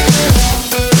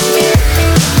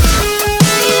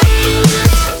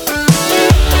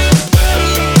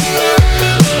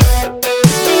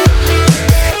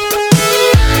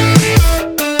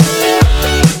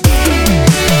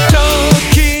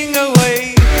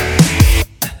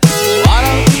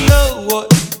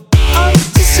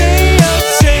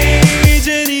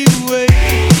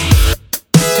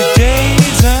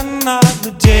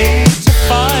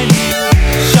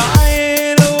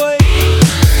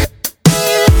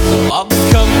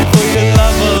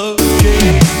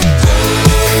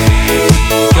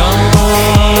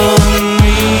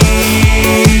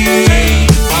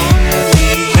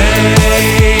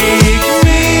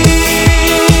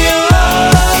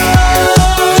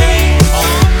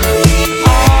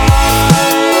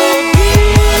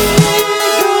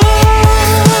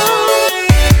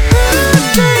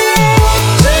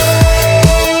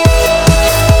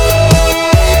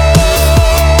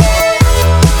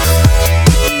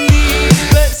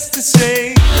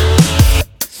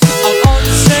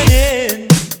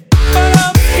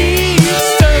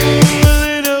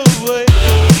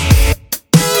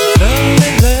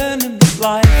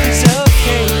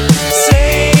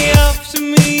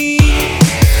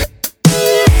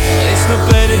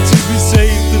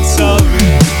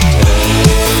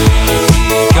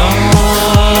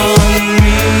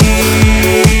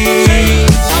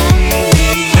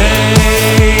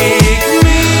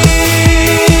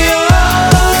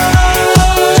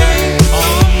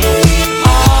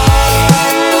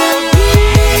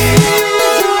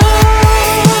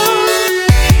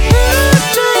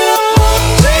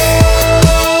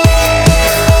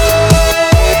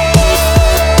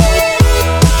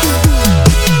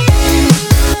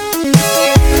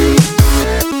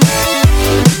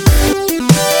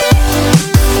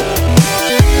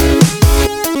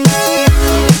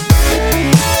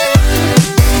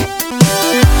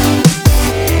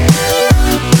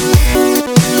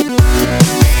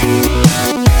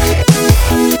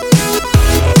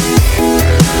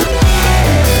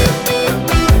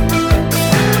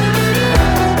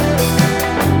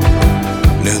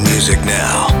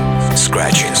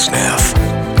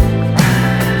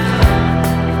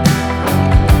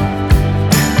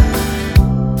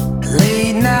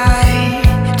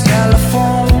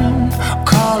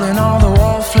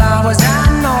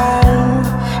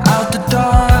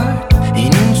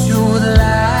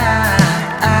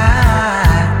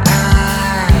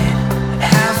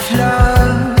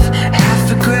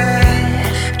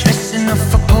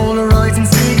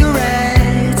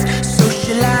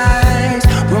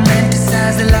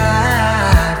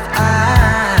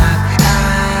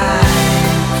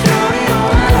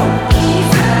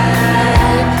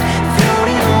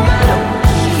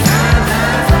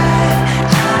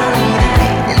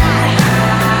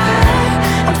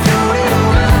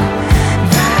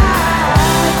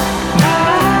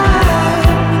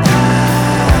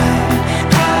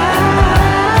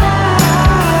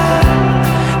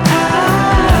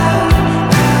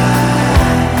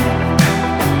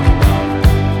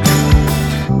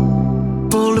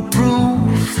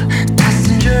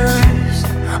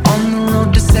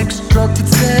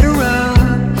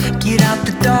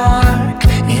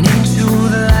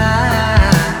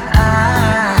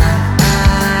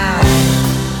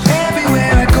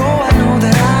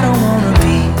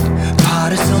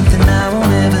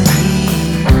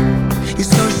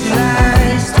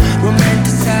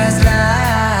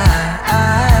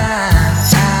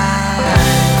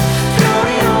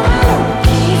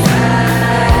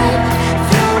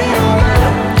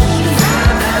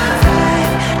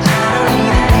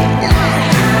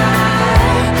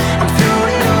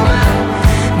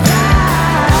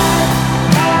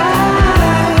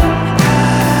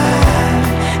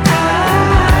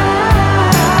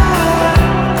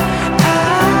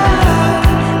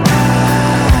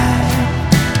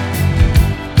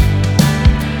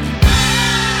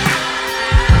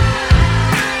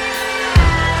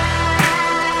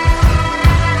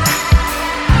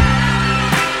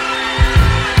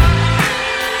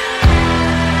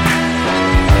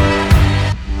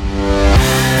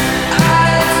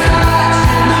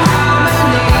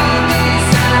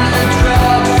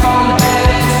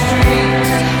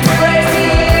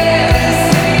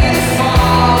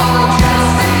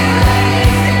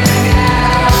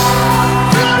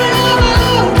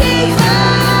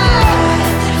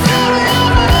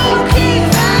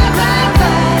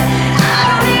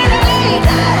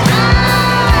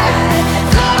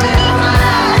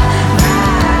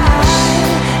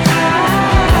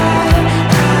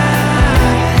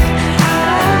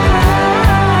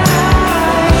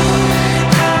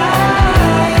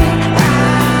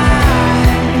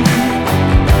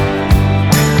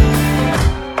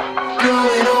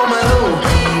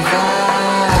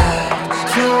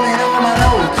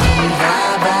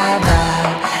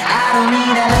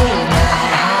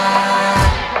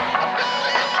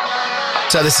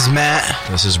 So this is Matt.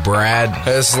 This is Brad.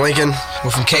 Hey, this is Lincoln.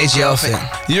 We're from Cage the Elephant.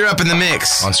 You're up in the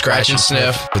mix On Scratch and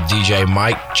Sniff with DJ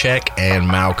Mike Check and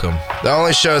Malcolm. The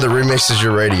only show that remixes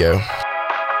your radio.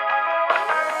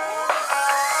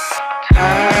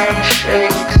 Time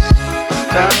shakes,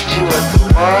 found you at the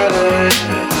water.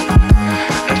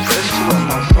 At first you were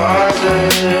my father,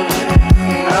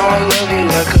 now I love you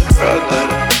like a brother.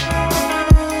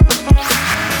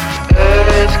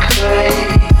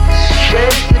 Earthquakes,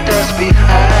 shake the dust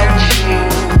behind you.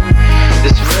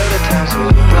 This world at times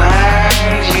will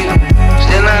blind you,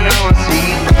 still I know I see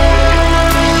you.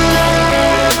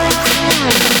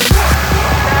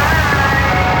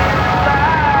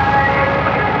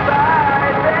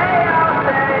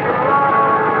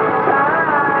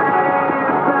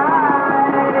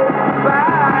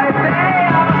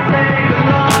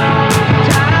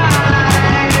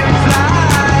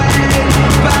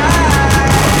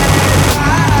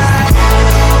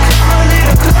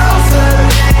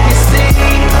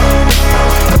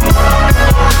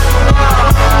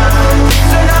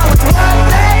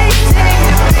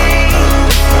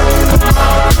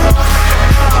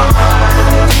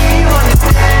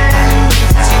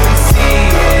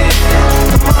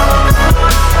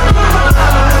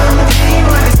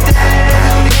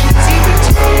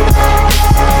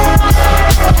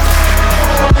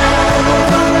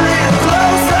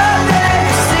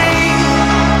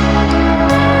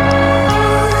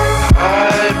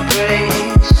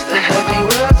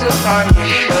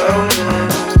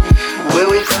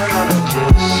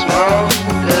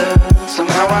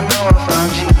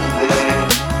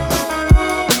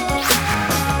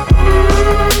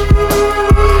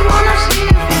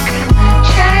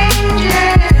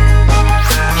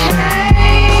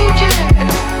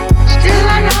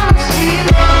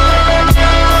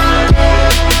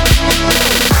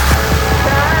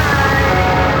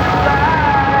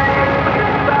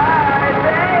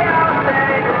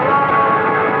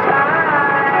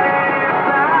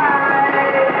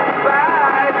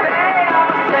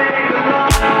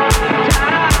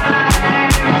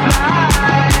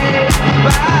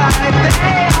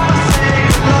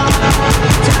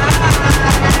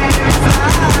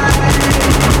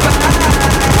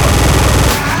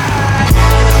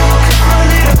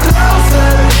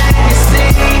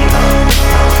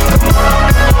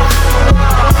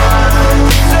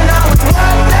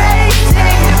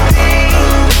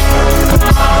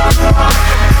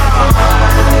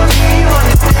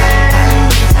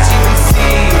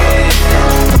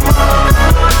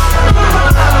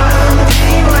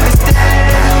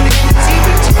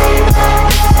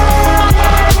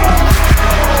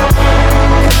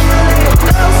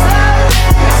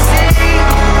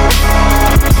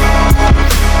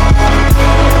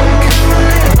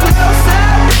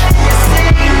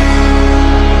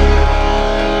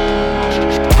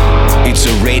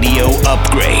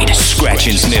 Scratch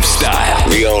and Sniff style.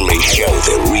 The only show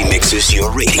that remixes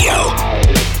your radio.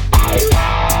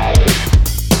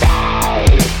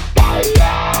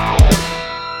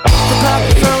 The clock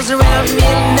throws around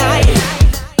midnight.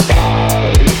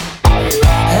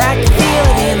 I can feel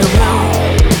it in the room.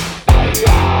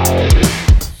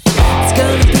 It's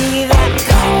gonna be that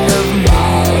kind of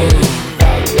mood.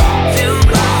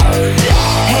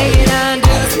 Hanging under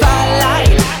the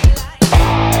spotlight,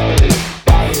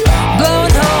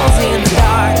 blowing holes in the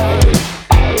dark.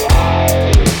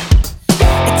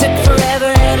 It took forever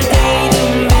and a day to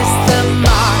miss the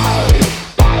mark.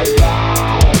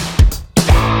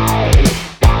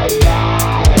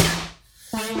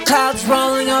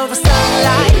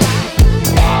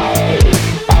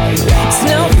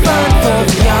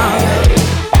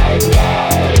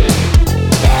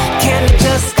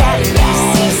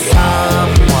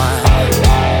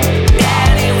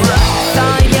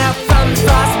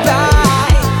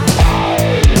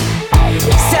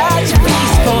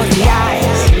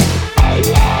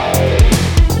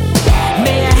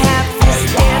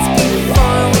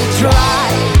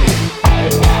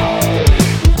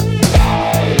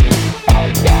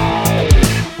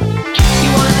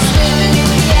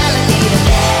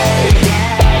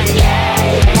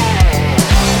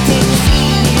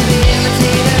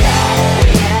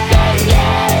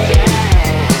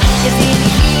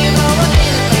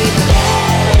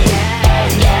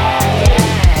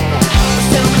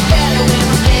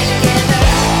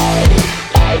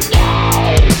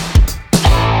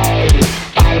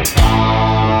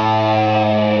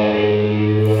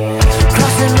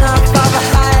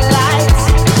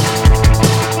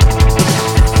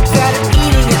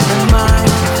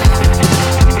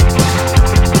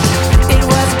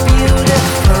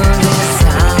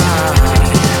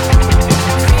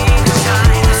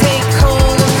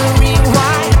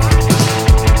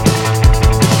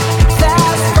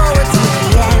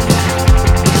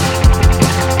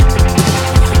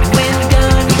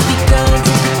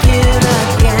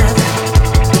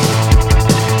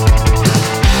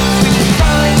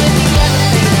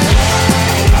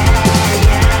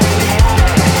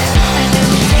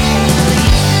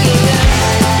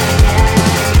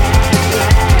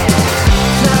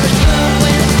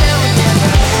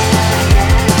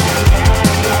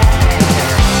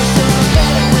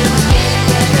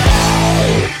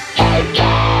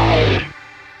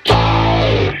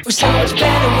 We're so much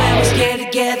better when we stay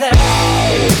together.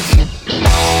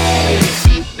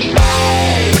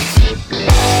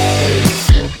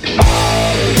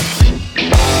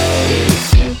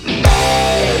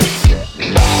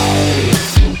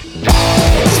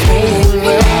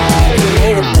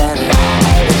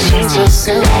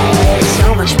 So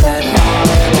much better.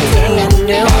 Everything I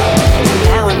knew,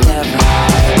 now and never.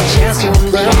 A chance to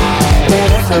improve,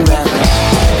 better forever.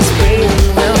 It's breathing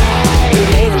new, you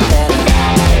made it better.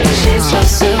 It changed so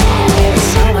soon, made it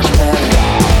so much better.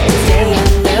 Everything I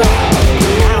knew,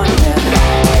 now and never.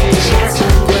 A chance to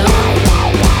improve. You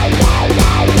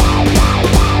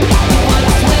wanna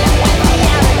swim with the alligator? You wanna swim with the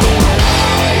alligator?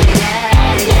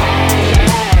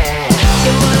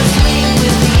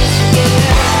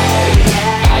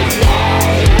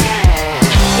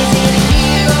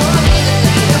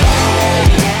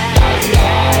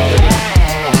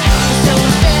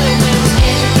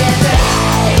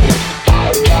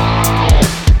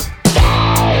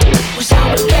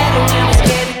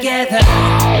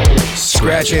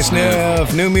 Scratch and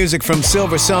Sniff, new music from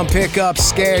Silver Sun Pickups,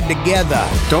 Scared Together.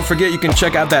 Don't forget you can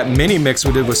check out that mini mix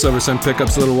we did with Silver Sun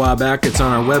Pickups a little while back. It's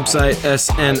on our website,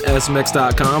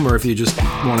 snsmix.com, or if you just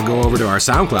want to go over to our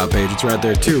SoundCloud page, it's right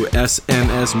there too,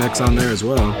 SNS Mix on there as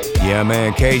well. Yeah,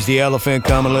 man, Cage the Elephant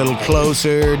come a little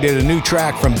closer, did a new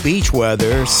track from Beach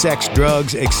Weather, Sex,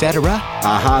 Drugs, Etc.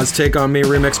 Aha's Take On Me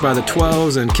remixed by the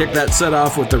 12s, and kick that set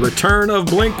off with the return of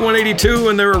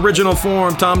Blink-182 in their original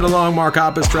form. Tom DeLonge, Mark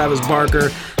Hoppus, Travis Barker,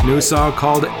 new song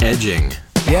called Edging.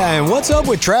 Yeah, and what's up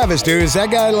with Travis, dude? Is that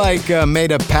guy like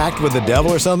made a pact with the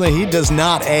devil or something? He does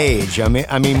not age. I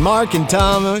mean, Mark and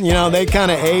Tom, you know, they kind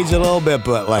of age a little bit,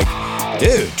 but like,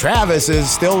 dude, Travis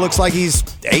still looks like he's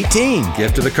 18.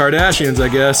 Gift to the Kardashians, I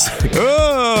guess.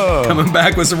 Oh! Coming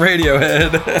back with some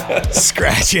Radiohead.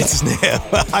 Scratch and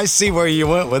Sniff. I see where you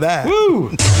went with that. Woo!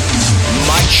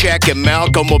 Mike Check and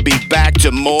Malcolm will be back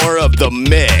to more of the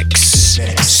mix.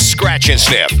 Scratch and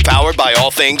Sniff, powered by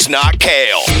All Things Not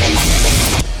Kale.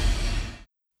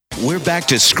 We're back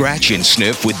to Scratch and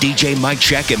Sniff with DJ Mike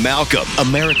Check and Malcolm,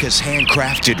 America's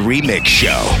handcrafted remix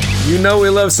show. You know we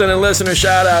love sending listener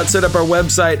shout-outs. Hit up our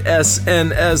website,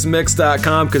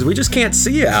 snsmix.com, because we just can't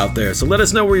see you out there. So let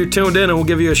us know where you're tuned in, and we'll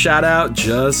give you a shout-out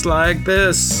just like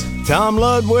this. Tom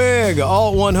Ludwig,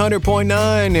 Alt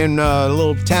 100.9 in a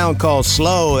little town called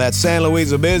Slow. That's San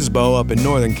Luis Obispo up in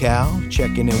Northern Cal,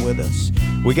 checking in with us.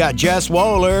 We got Jess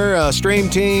Wohler, Stream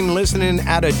Team, listening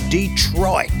out of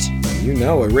Detroit. You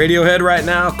know it. Radiohead right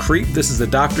now, Creep. This is the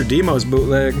Dr. Demos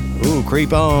bootleg. Ooh,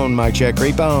 creep on, Mike Check,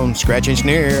 creep on. Scratch and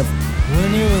Sniff.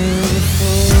 When you were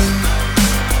before,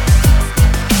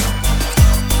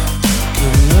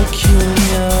 good look you in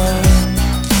your eye,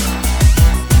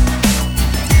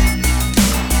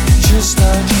 just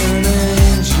like an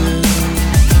angel.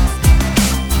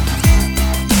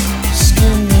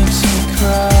 Skin makes me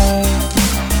cry.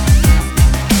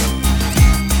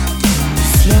 You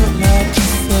float like a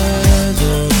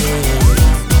feather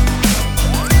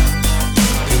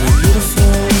in a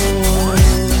beautiful world.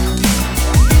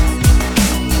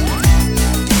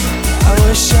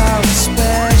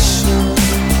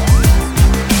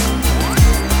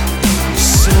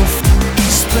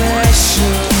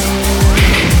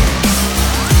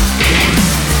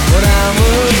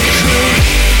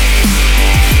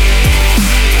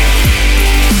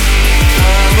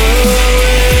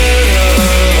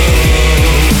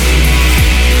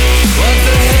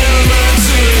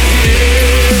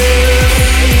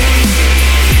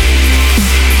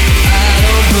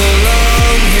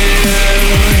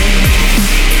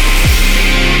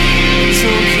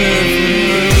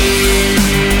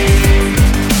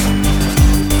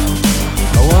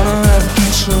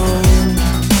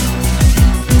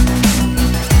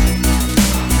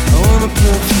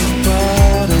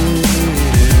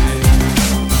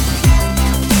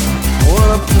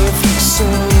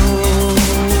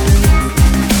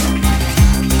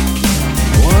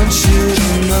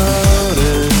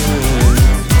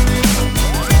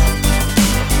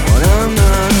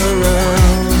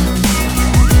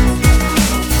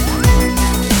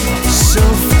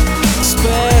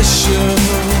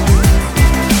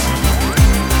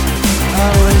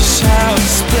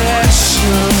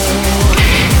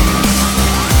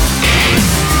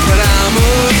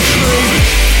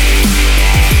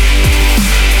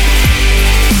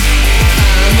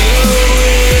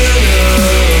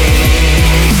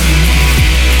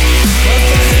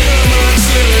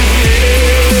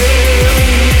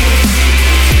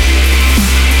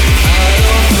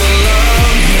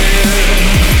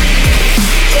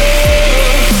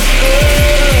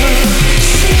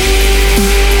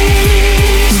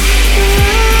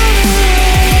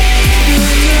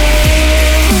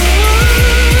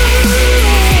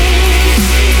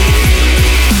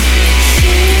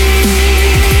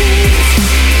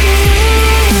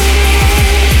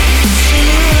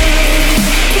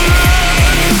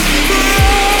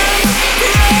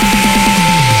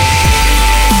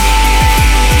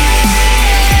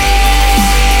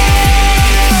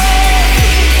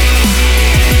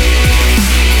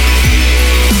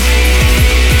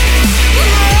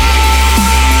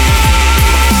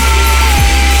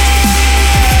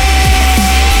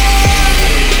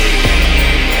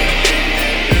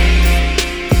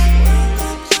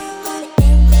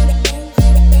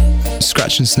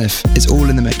 Scratch and Sniff is all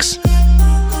in the mix.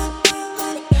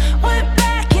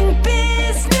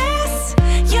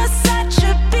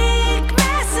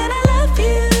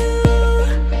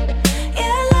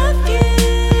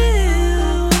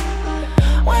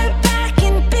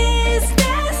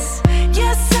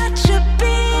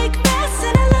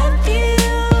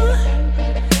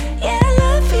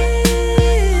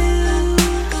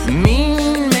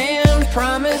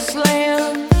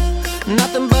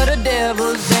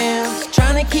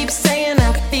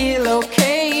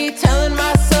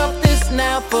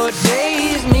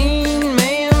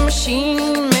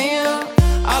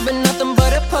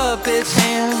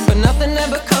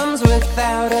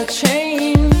 Without a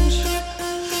change.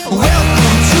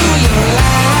 Welcome to your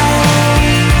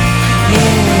life.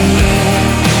 Yeah,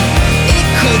 yeah. It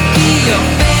could be your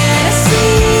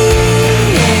fantasy.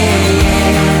 Yeah,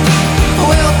 yeah.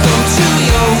 Welcome to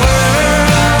your world,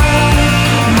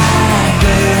 my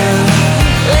girl.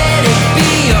 Let it be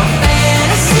your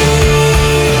fantasy.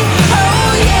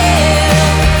 Oh yeah.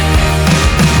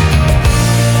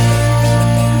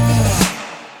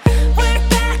 We're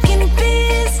back in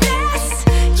business.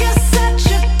 You're such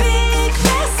a big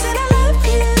mess, and I love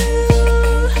you.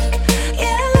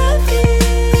 Yeah, I love you.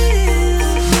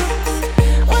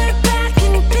 We're back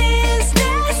in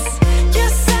business.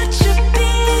 You're such a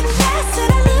big mess,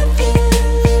 and I love you.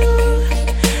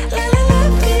 I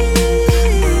love you.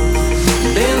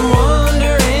 Been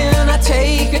wondering, I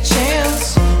take a chance.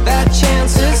 That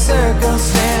chance is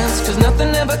circumstance, 'cause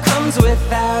nothing ever comes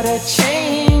without a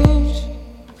change.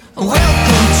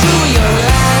 Welcome to your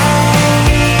life.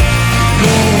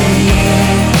 Yeah,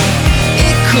 yeah.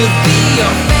 It could be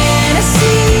your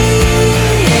fantasy.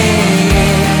 Yeah,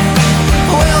 yeah.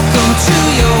 Welcome to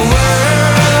your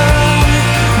world,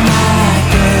 my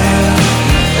girl.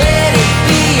 Let it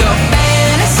be your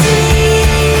fantasy.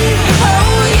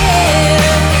 Oh yeah.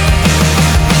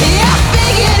 Yeah, I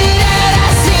figured it out. I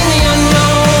seen the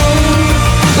unknown.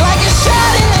 Like a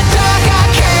shot in the dark, I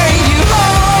carried you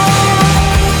home.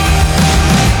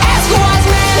 Ask a wise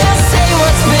man, he'll say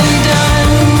what's been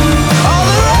done. All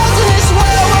the roads in this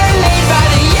world were made by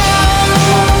the young.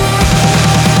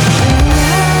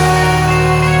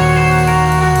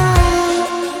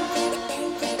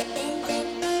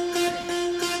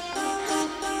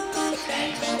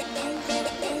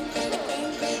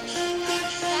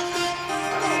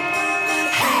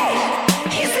 Hey,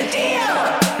 here's the deal.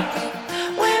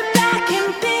 We're back in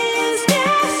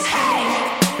business. Hey,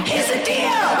 here's the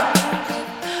deal.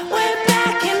 We're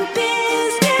back in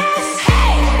business.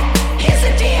 Hey, here's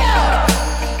the deal.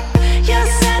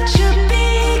 You're such a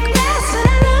big mess, and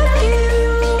I love you.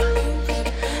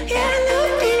 Yeah, I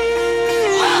love you.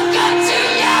 Welcome to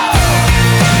your.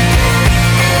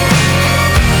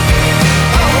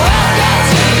 Welcome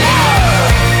to your.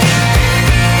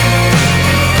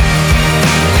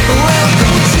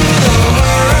 Welcome to the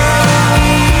world,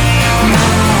 my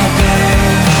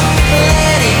girl.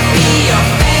 Let it be your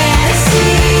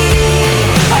fantasy.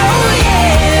 Oh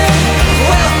yeah.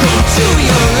 Welcome to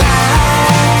your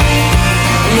life.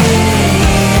 Yeah,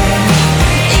 yeah.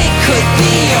 It could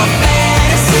be your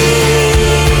fantasy.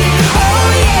 Oh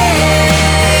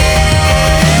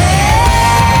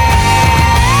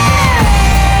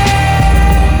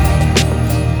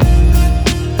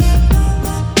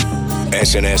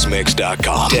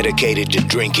SNSMix.com. Dedicated to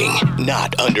drinking,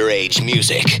 not underage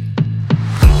music.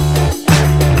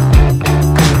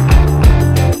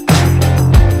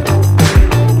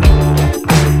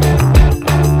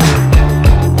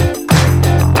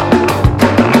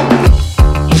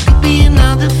 Could be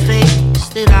another face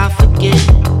that I forget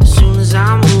as soon as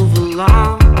I move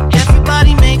along.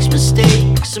 Everybody makes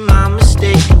mistakes, am I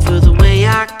mistaken for the way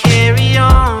I carry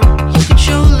on? You could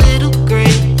show a little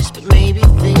grace, but maybe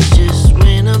things just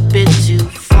went a bit too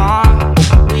far.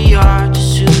 We are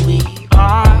just who we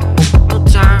are. No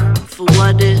time for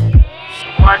what if,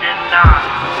 what if not.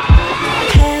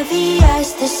 Heavy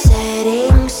as the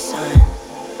setting sun.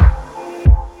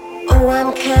 Oh,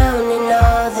 I'm counting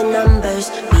all the numbers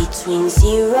between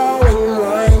 0 and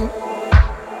 1.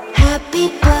 Happy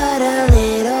but a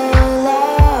little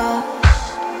lost.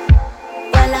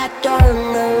 Well, I don't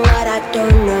know what I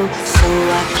don't know, so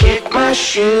I kick my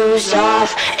shoes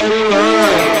off and run.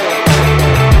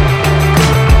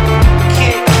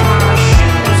 Kick my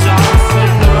shoes off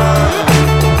and run.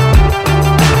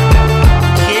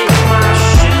 Kick my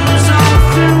shoes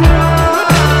off and run.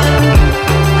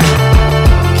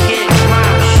 Kick my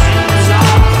shoes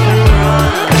off and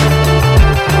run.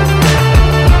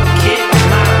 Kick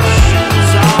my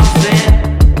shoes off and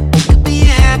could be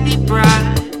a happy bride.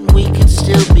 We could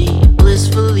still be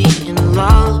blissfully in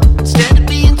love. Instead of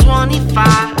being 25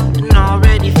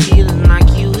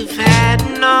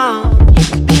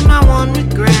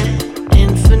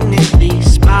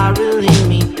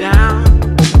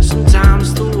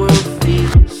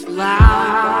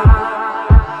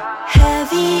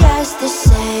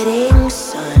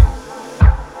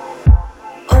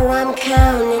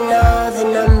 the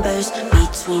numbers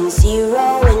between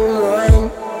 0 and 1.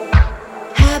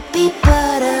 Happy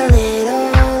but a little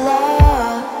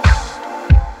lost.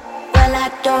 Well,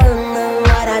 I don't know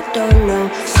what I don't know,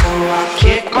 so I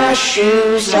kick my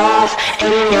shoes off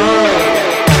and run.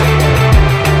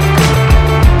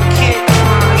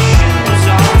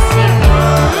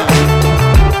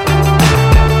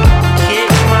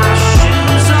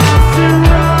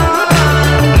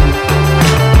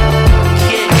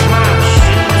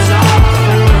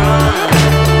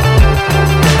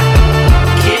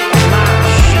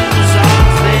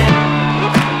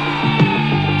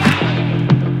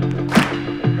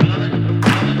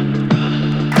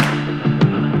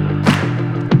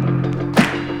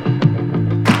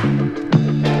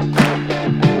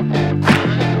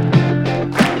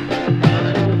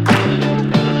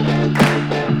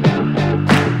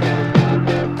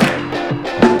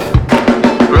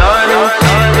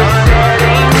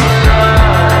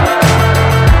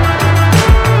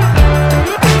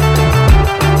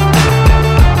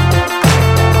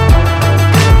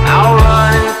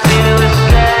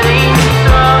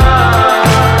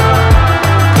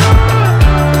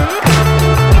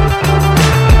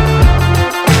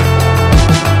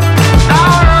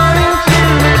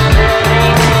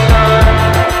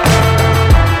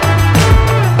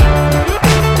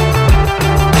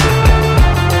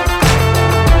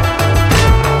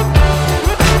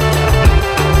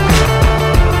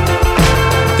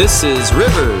 This is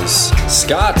Rivers,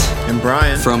 Scott, and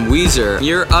Brian from Weezer.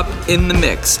 You're up in the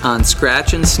mix on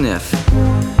Scratch and Sniff.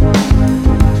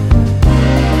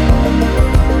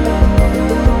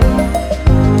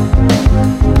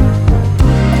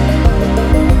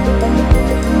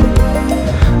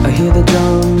 I hear the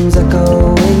drums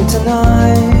echoing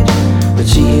tonight, but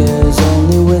she hears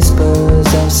only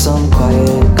whispers of some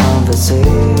quiet conversation.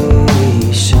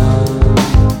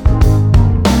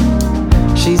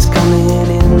 She's coming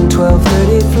in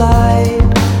 12:30 flight.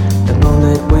 The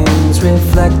moonlit wings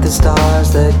reflect the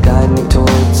stars that guide me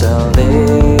towards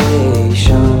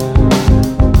salvation.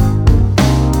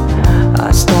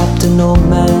 I stopped an old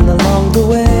man along the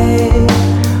way,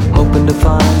 hoping to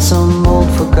find some old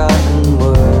forgotten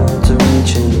words or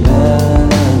ancient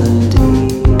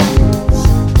melodies.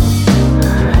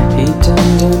 He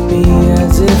turned to me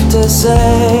as if to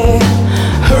say,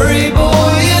 "Hurry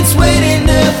boy, it's waiting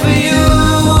there for you."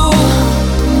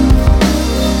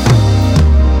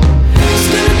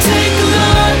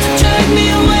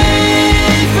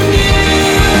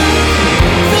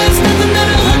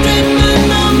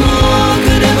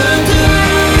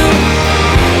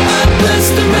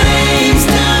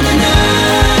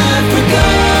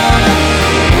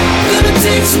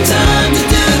 Some time to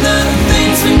do the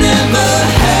things we never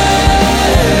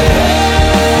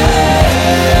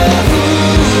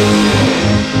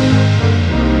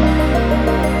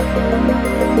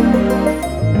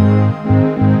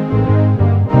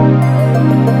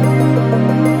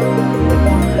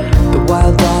The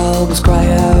wild dogs cry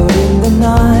out in the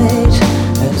night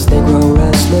as they grow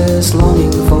restless,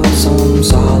 longing for some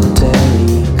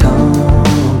solitary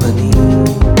company.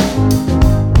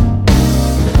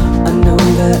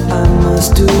 I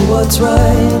must do what's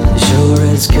right, sure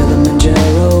as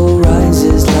Kilimanjaro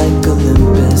rises like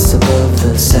Olympus above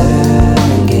the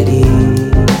Serengeti.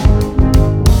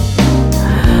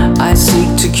 I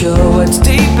seek to cure what's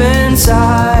deep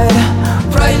inside,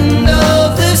 frightened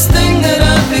of this thing that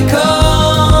I've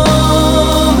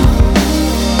become.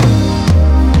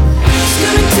 It's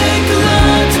gonna take a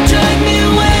lot to drag me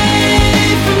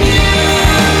away from you.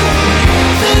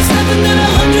 There's nothing that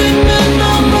 100 men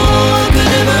or more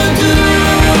could ever do.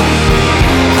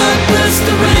 I press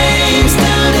the reins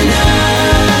down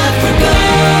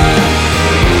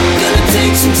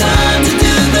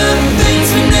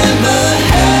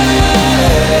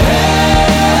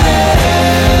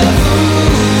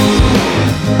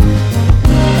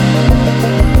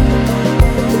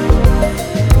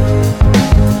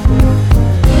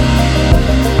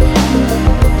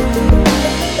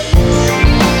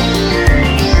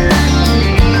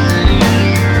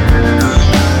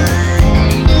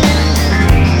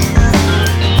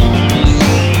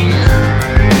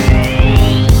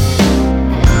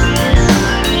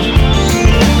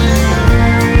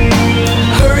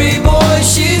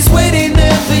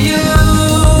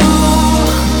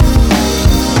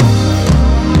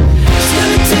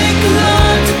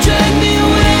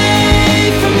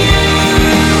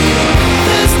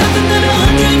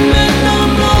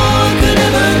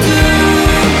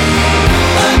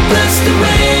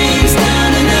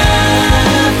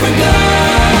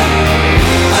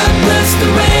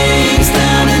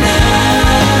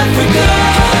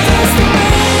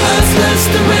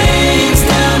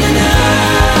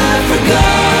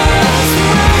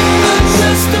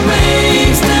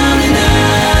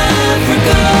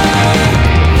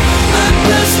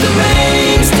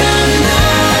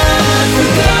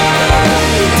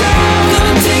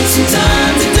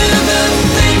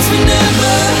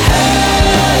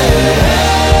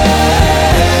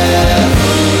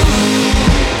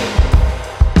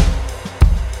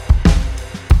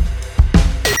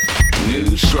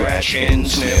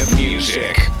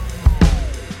music.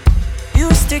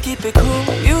 Used to keep it cool,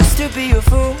 used to be a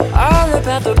fool. All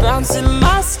about the bounce in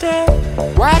my step.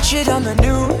 Watch it on the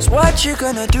news, what you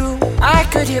gonna do? I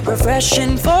could hit refresh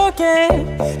and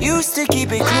forget. Used to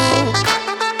keep it cool.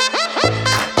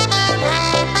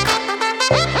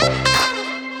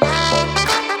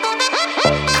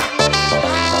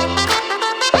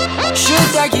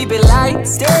 Should I keep it light,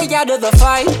 stay out of the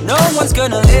fight? No one's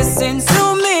gonna listen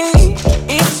to me.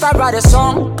 If I write a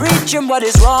song, preaching what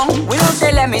is wrong, will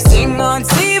they let me sing on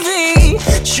TV?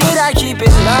 Should I keep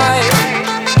it light?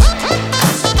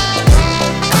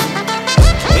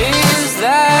 Is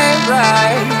that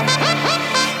right?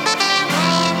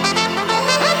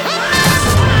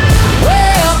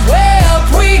 Way up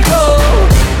we go.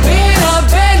 Been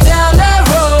up and down that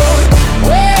road.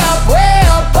 Way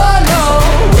up, oh no.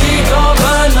 We gon'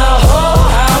 burn the whole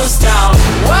house down.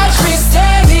 Watch me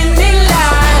standing in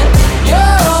line.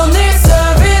 You're only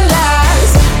serving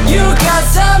lies. You got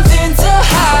something to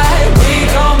hide. We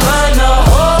gon' burn the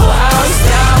whole house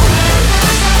down.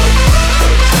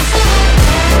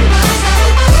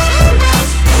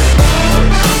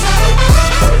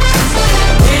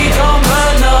 We gon'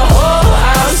 burn the whole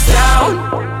house down.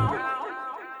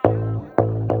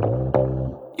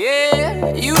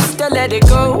 Yeah, used to let it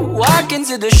go. Walk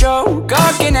into the show,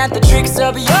 gawking at the tricks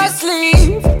up your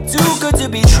sleeve. Too good to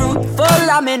be truthful.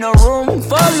 I'm in a room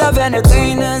full of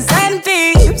entertainers and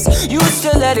thieves. Used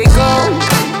to let it go.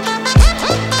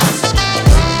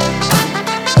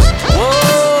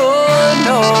 Oh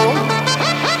no.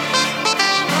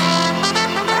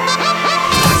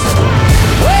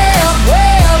 Way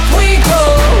up we go.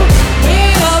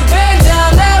 Been up and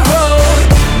down that road.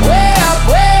 Way up,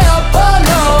 oh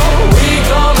no. We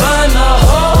gon' burn the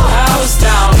whole house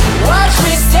down. Watch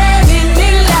me standing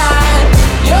in line.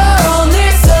 You're only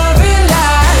serving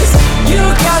lies. You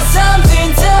got something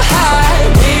to hide.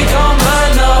 We gon'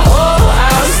 burn the whole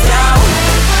house down.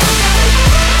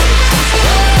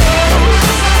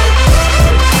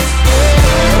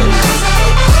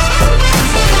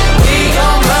 We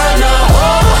gon' burn the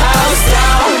whole house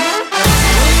down.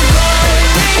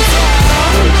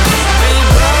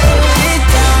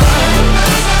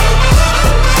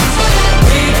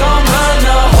 We gon' burn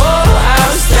the whole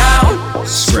house down.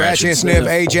 Scratch and Sniff,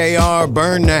 AJR,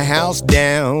 burn the house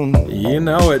down. You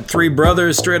know it. Three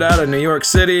brothers straight out of New York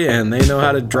City, and they know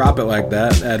how to drop it like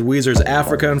that. Add Weezer's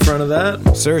Africa in front of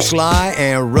that. Sir Sly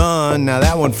and Run. Now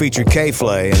that one featured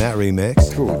K-Flay in that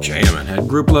remix. Cool jamming. Had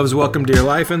Group Love's Welcome to Your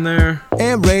Life in there.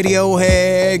 And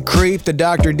Radiohead, Creep, the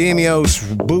Dr. Demios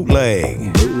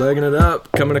bootleg. Bootlegging it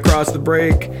up. Coming across the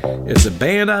break. It's a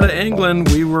band out of England.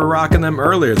 We were rocking them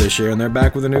earlier this year, and they're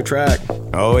back with a new track.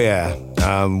 Oh yeah.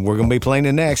 We're gonna be playing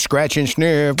the next Scratch and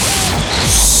Sniff.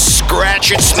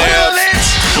 Scratch and Sniff.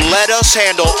 Let us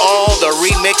handle all the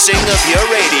remixing of your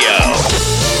radio.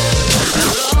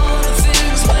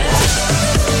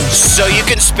 So you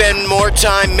can spend more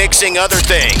time mixing other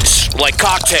things, like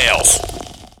cocktails.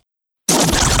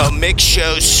 A mix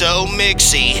show so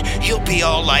mixy, you'll be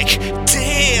all like,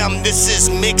 damn, this is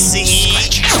mixy.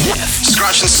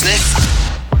 Scratch and Sniff.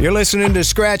 You're listening to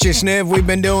Scratch and Sniff. We've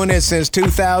been doing it since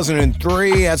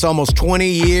 2003. That's almost 20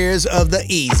 years of the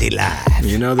Easy Life.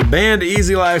 You know, the band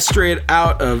Easy Life, straight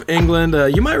out of England.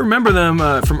 You might remember them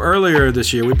from earlier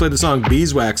this year. We played the song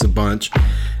Beeswax a bunch.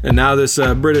 And now this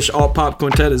British alt-pop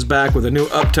quintet is back with a new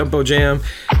up-tempo jam.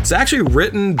 It's actually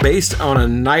written based on a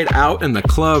night out in the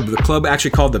club actually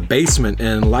called The Basement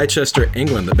in Leicester,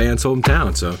 England, the band's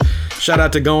hometown. So shout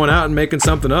out to going out and making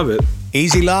something of it.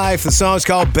 Easy Life, the song's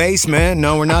called Basement.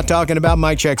 No, we're not talking about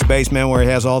Mike Check's basement where he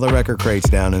has all the record crates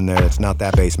down in there. It's not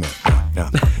that basement. No.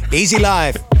 Easy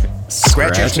Life.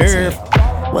 Scratch and Sniff.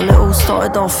 Well, it all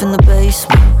started off in the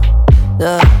basement.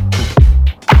 Yeah.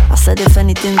 I said if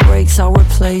anything breaks, I'll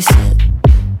replace it.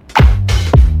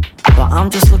 But I'm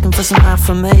just looking for some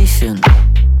affirmation,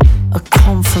 a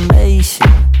confirmation.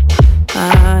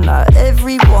 And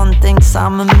everyone thinks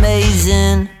I'm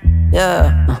amazing.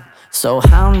 Yeah. So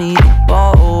how need a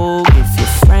bottle if your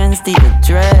friends need a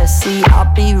dress? See,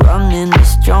 I'd be running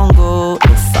this jungle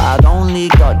if I'd only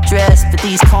got dressed for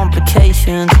these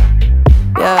complications.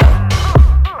 Yeah,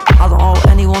 I don't owe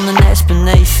anyone an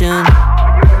explanation.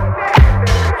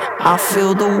 I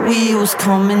feel the wheels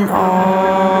coming off.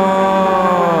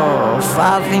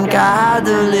 I think I had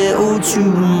a little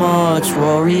too much.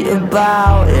 Worry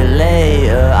about it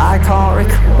later, I can't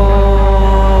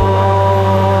recall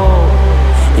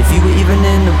if you were even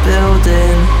in the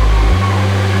building.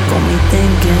 Got me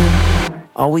thinking,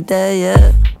 are we there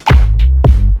yet?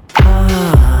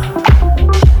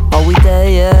 Are we there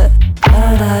yet?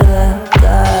 Da, da, da,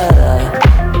 da, da.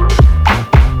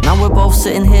 Now we're both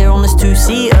sitting here on this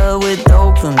two-seater with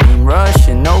dopamine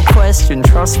rushing. No question,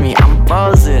 trust me, I'm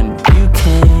buzzing. You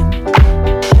came,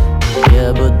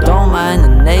 yeah, but don't mind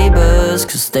the neighbors,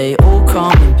 cause they all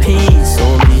come in peace.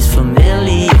 All these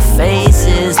familiar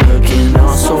faces looking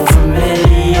not so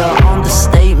familiar.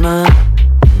 Understatement,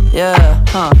 yeah,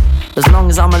 as long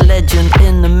as I'm a legend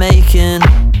in the making,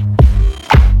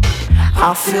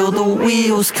 I feel the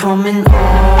wheels coming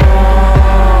off.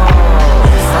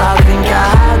 I think I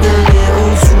had a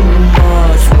little too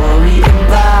much worry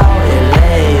about it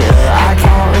later. I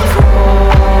can't recall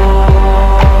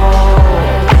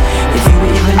if you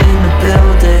were even in the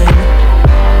building.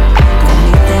 Got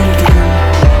me thinking,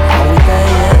 are we there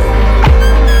yet?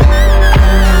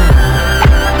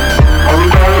 Are we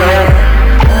there yet?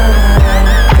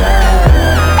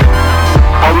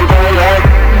 Are we there yet?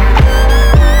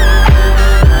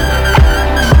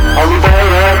 Are we there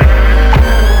yet?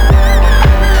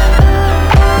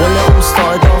 Well, it all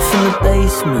started off in the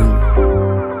basement.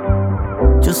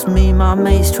 Just me, my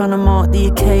mates trying to mark the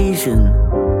occasion.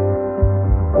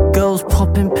 Girls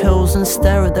popping pills and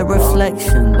stare at their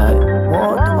reflection like,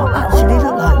 what? Do I actually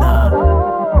look like that?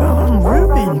 Bro, I'm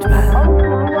ruined, man.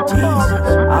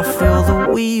 Jesus, I feel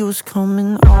the wheels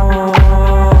coming off.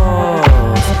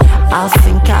 I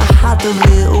think I had a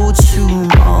little too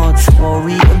much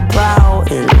worry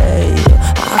about it later.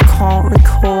 I can't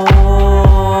recall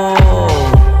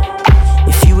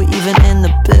if you were even in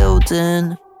the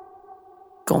building.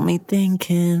 Got me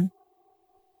thinking,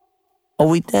 are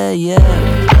we there yet?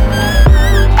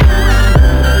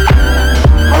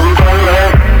 Are we there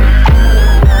yet?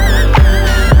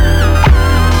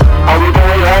 Are we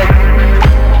there yet?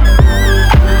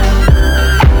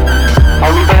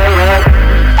 Are we there yet?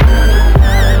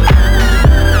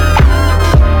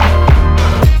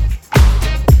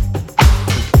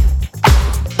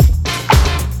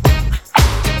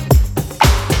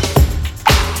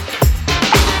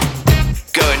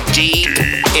 Deep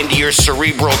into your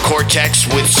cerebral cortex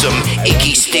with some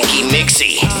icky, sticky,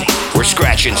 mixy. We're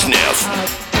Scratch and Sniff.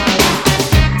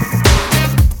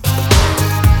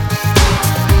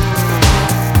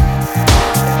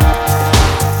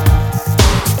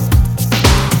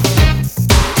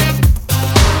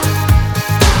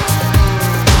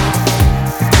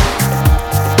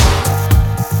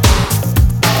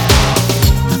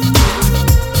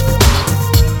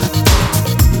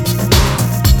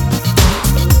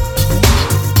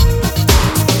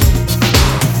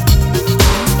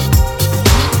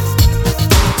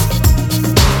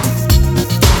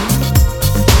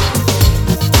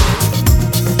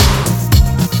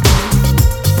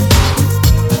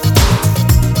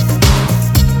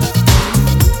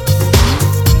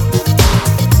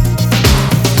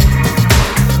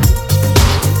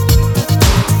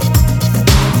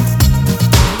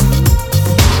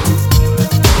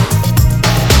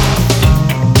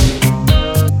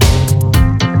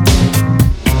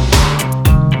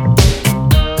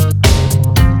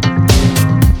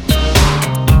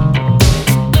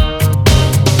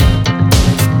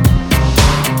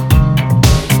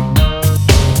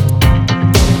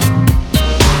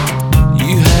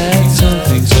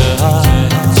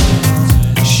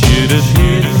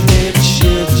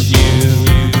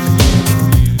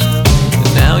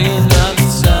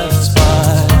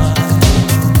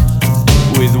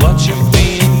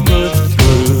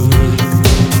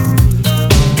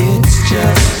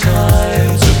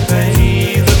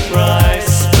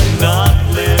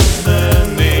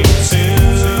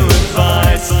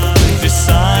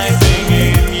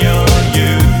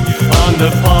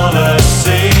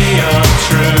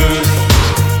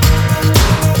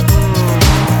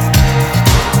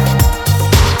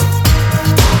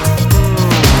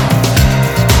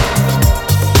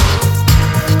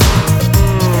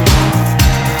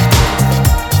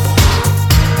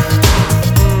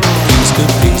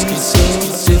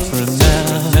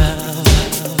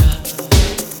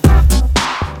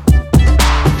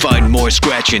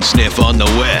 Scratch and Sniff on the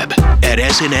web at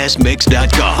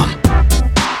snsmix.com.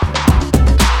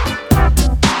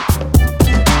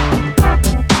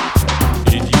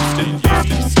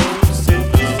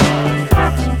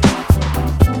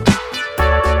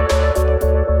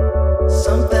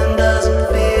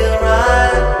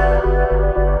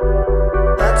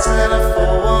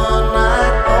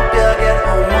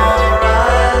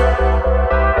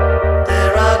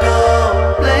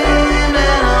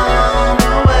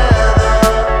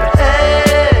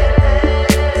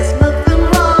 Nothing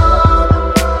wrong.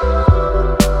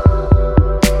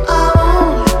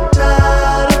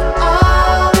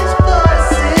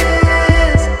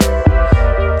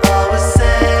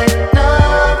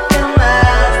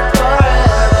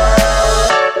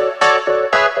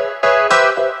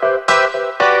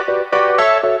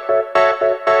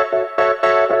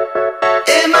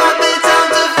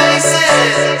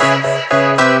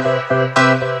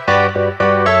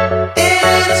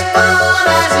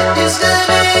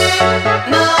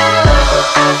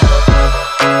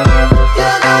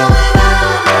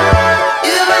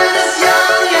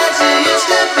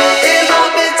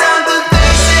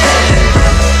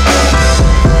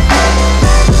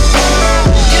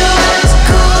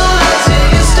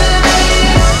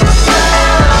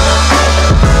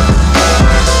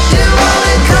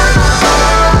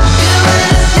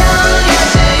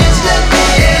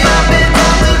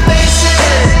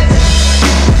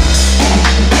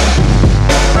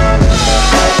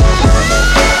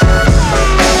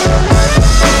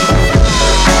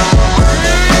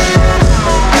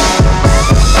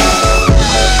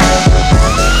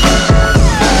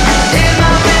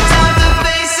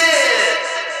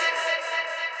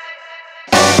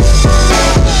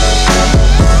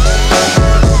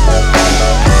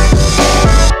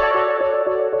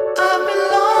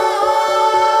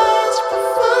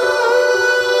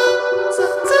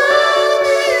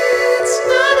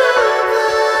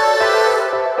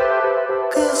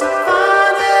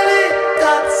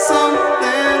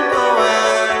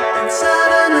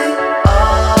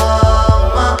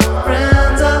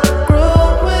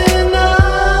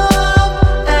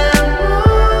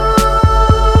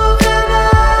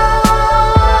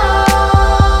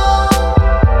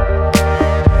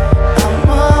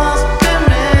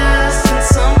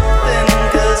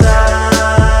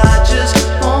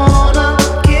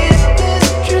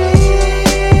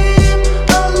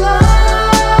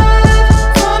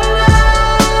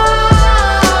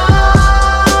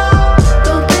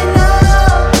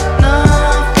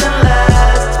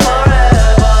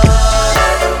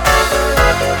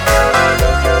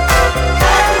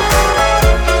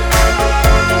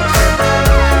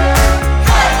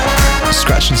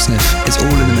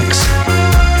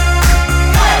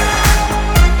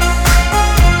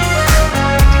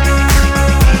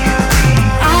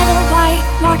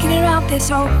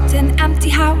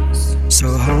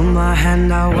 hold my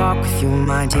hand, I'll walk with you,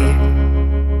 my dear.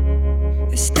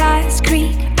 The stars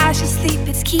creak, I should sleep,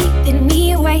 it's keeping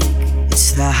me awake.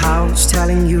 It's the house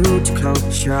telling you to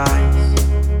close your eyes.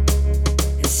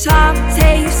 And some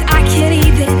days I can't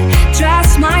even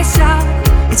trust myself.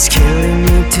 It's killing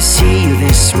me to see you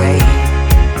this way.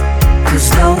 Cause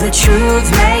though the truth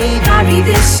may vary,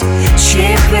 this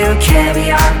ship will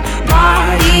carry our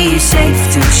body safe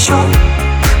to shore.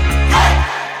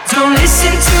 Don't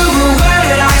listen to a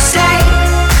word I say.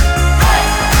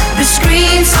 The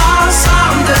screams all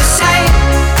sound the same.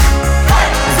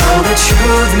 Though the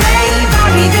truth may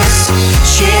vary, this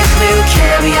ship will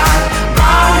carry our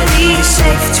body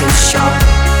safe to shore.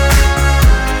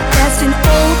 There's an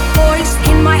old voice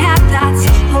in my head that's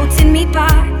holding me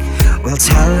back. We'll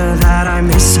tell her that I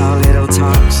miss our little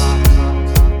talks.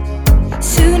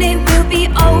 Soon it will be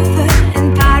over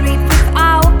and buried with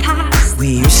our past.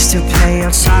 We used to play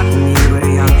outside when we were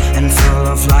young and full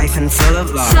of life and full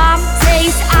of love. Some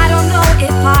days I don't know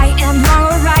if I am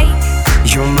wrong or right.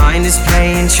 Your mind is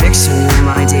playing tricks on you,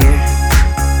 my dear.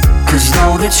 Cause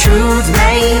though the truth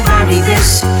may vary,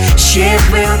 this ship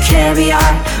will carry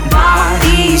our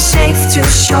bodies safe to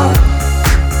shore.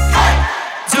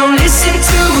 Don't listen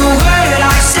to a word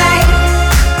I say.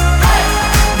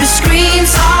 The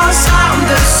screams all sound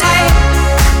the same.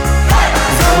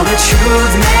 Though the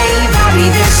truth may vary,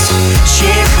 this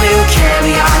ship will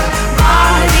carry our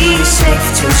bodies safe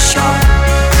to shore.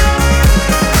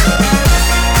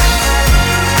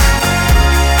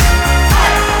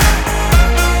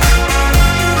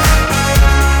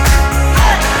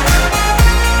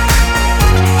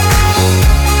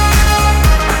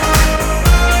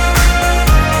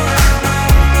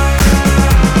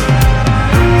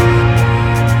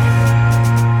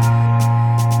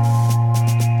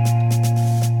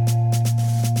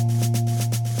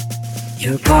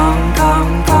 You're gone,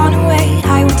 gone, gone away.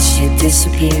 I wish you'd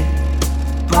disappear.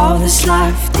 All this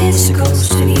life is a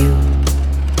ghost of you.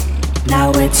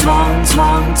 Now we're torn,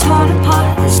 torn, torn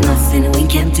apart. There's nothing we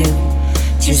can do.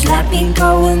 Just let me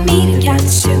go, we'll meet again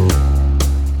soon.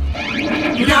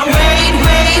 Now wait,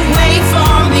 wait, wait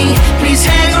for me. Please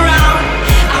hang around.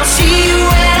 I'll see you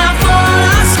when I fall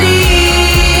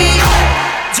asleep.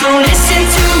 Don't listen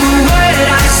to a word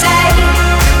I say.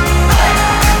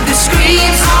 The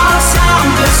screams all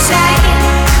sound the same.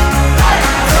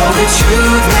 Though the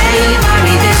truth may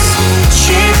vary, this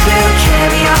ship will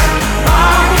carry our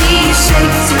bodies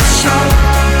safe to shore.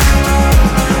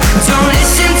 Don't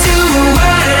listen to a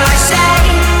word I say.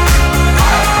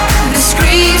 The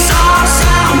screams all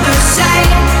sound the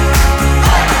same.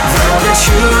 Though the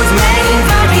truth may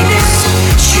vary, this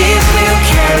ship will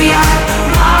carry our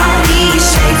bodies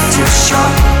safe to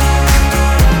shore.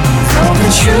 Though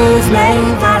the truth may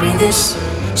vary, this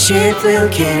ship will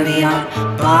carry our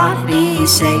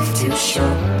bodies safe to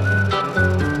shore.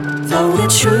 Though the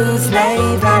truth may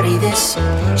vary, this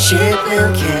ship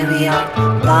will carry our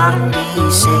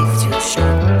bodies safe to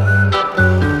shore.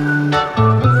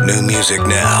 New music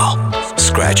now.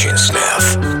 Scratch and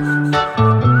Sniff.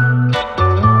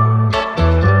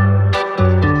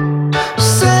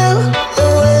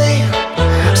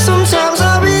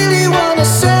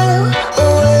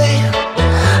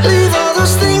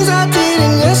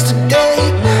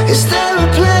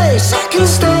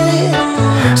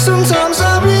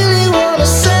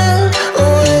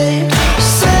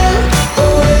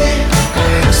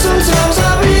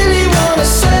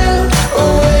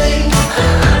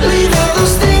 Leave all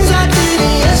those things I did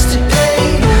yesterday.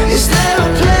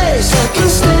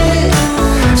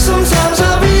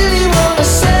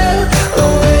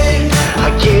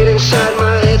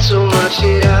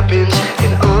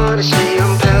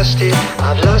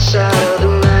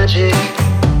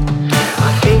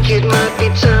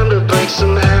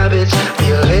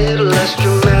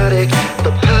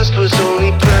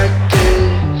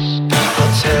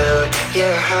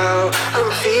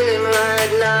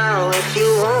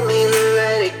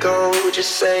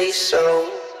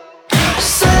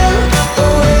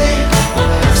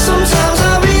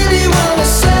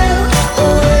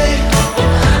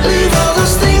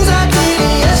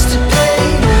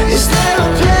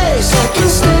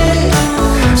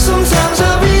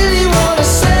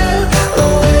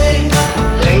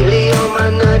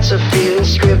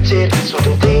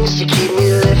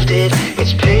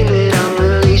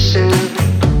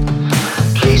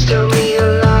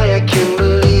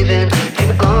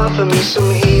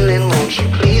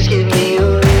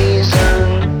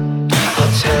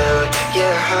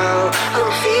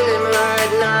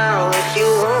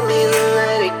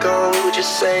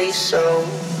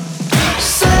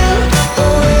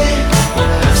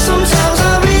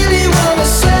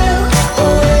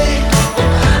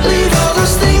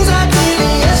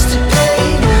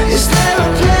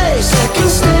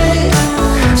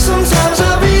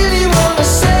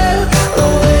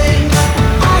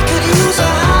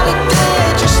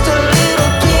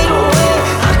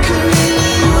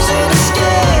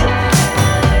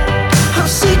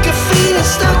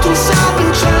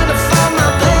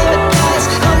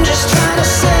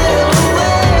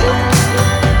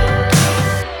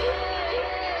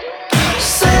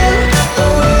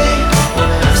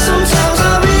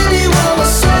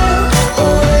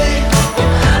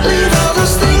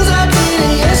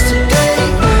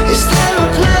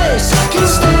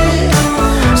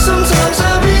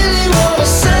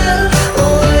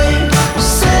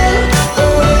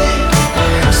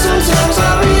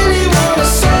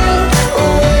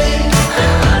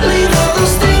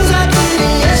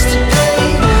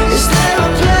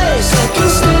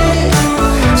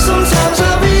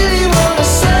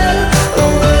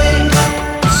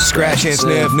 Scratch and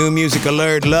Sniff, new music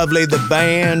alert. Lovely, the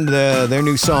band, their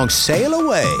new song, Sail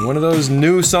Away. One of those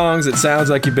new songs that sounds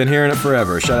like you've been hearing it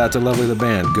forever. Shout out to Lovely, the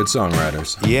band. Good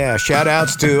songwriters. Yeah, shout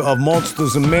outs to Of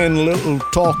Monsters and Men, Little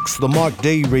Talks, the Mark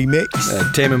D remix.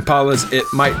 Tame Impala's It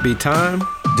Might Be Time.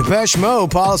 Depeche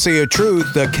Mode, Policy of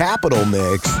Truth, the Capital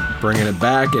Mix. Bringing it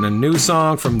back in a new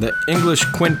song from the English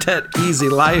quintet Easy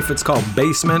Life. It's called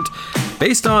Basement,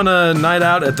 based on a night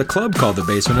out at the club called The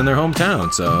Basement in their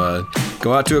hometown. So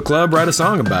go out to a club, write a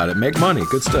song about it, make money.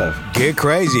 Good stuff. Get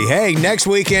crazy. Hey, next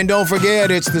weekend, don't forget,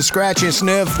 it's the Scratch and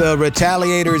Sniff, the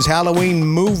Retaliators Halloween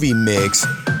movie mix.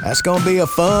 That's going to be a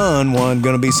fun one.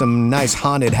 Going to be some nice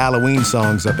haunted Halloween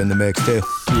songs up in the mix, too.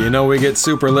 You know we get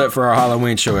super lit for our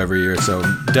Halloween show every year, so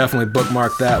definitely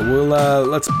bookmark that. We'll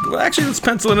let's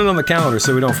pencil it in on the calendar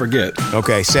so we don't forget.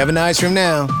 Okay, 7 nights from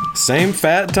now. Same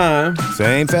fat time.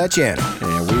 Same fat channel.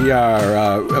 And we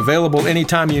are available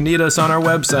anytime you need us on our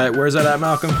website. Where's that at,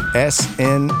 Malcolm? SNSmix.com.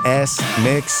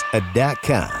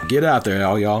 Get out there,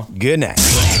 all y'all. Good night.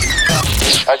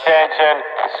 Attention,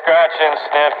 Scratch and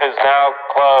Sniff is now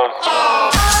closed.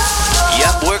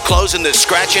 Yep, we're closing the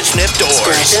Scratch and Sniff doors.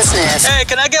 Scratch and Sniff. Hey,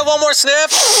 can I get one more sniff?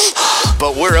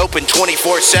 But we're open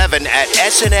 24/7 at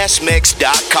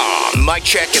SNSmix.com. Mike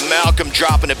Check and Malcolm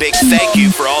dropping a big thank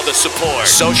you for all the support.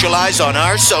 Socialize on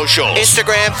our socials.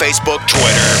 Instagram, Facebook,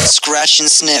 Twitter. Scratch and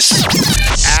Sniff.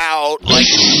 Out.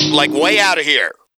 Like way out of here.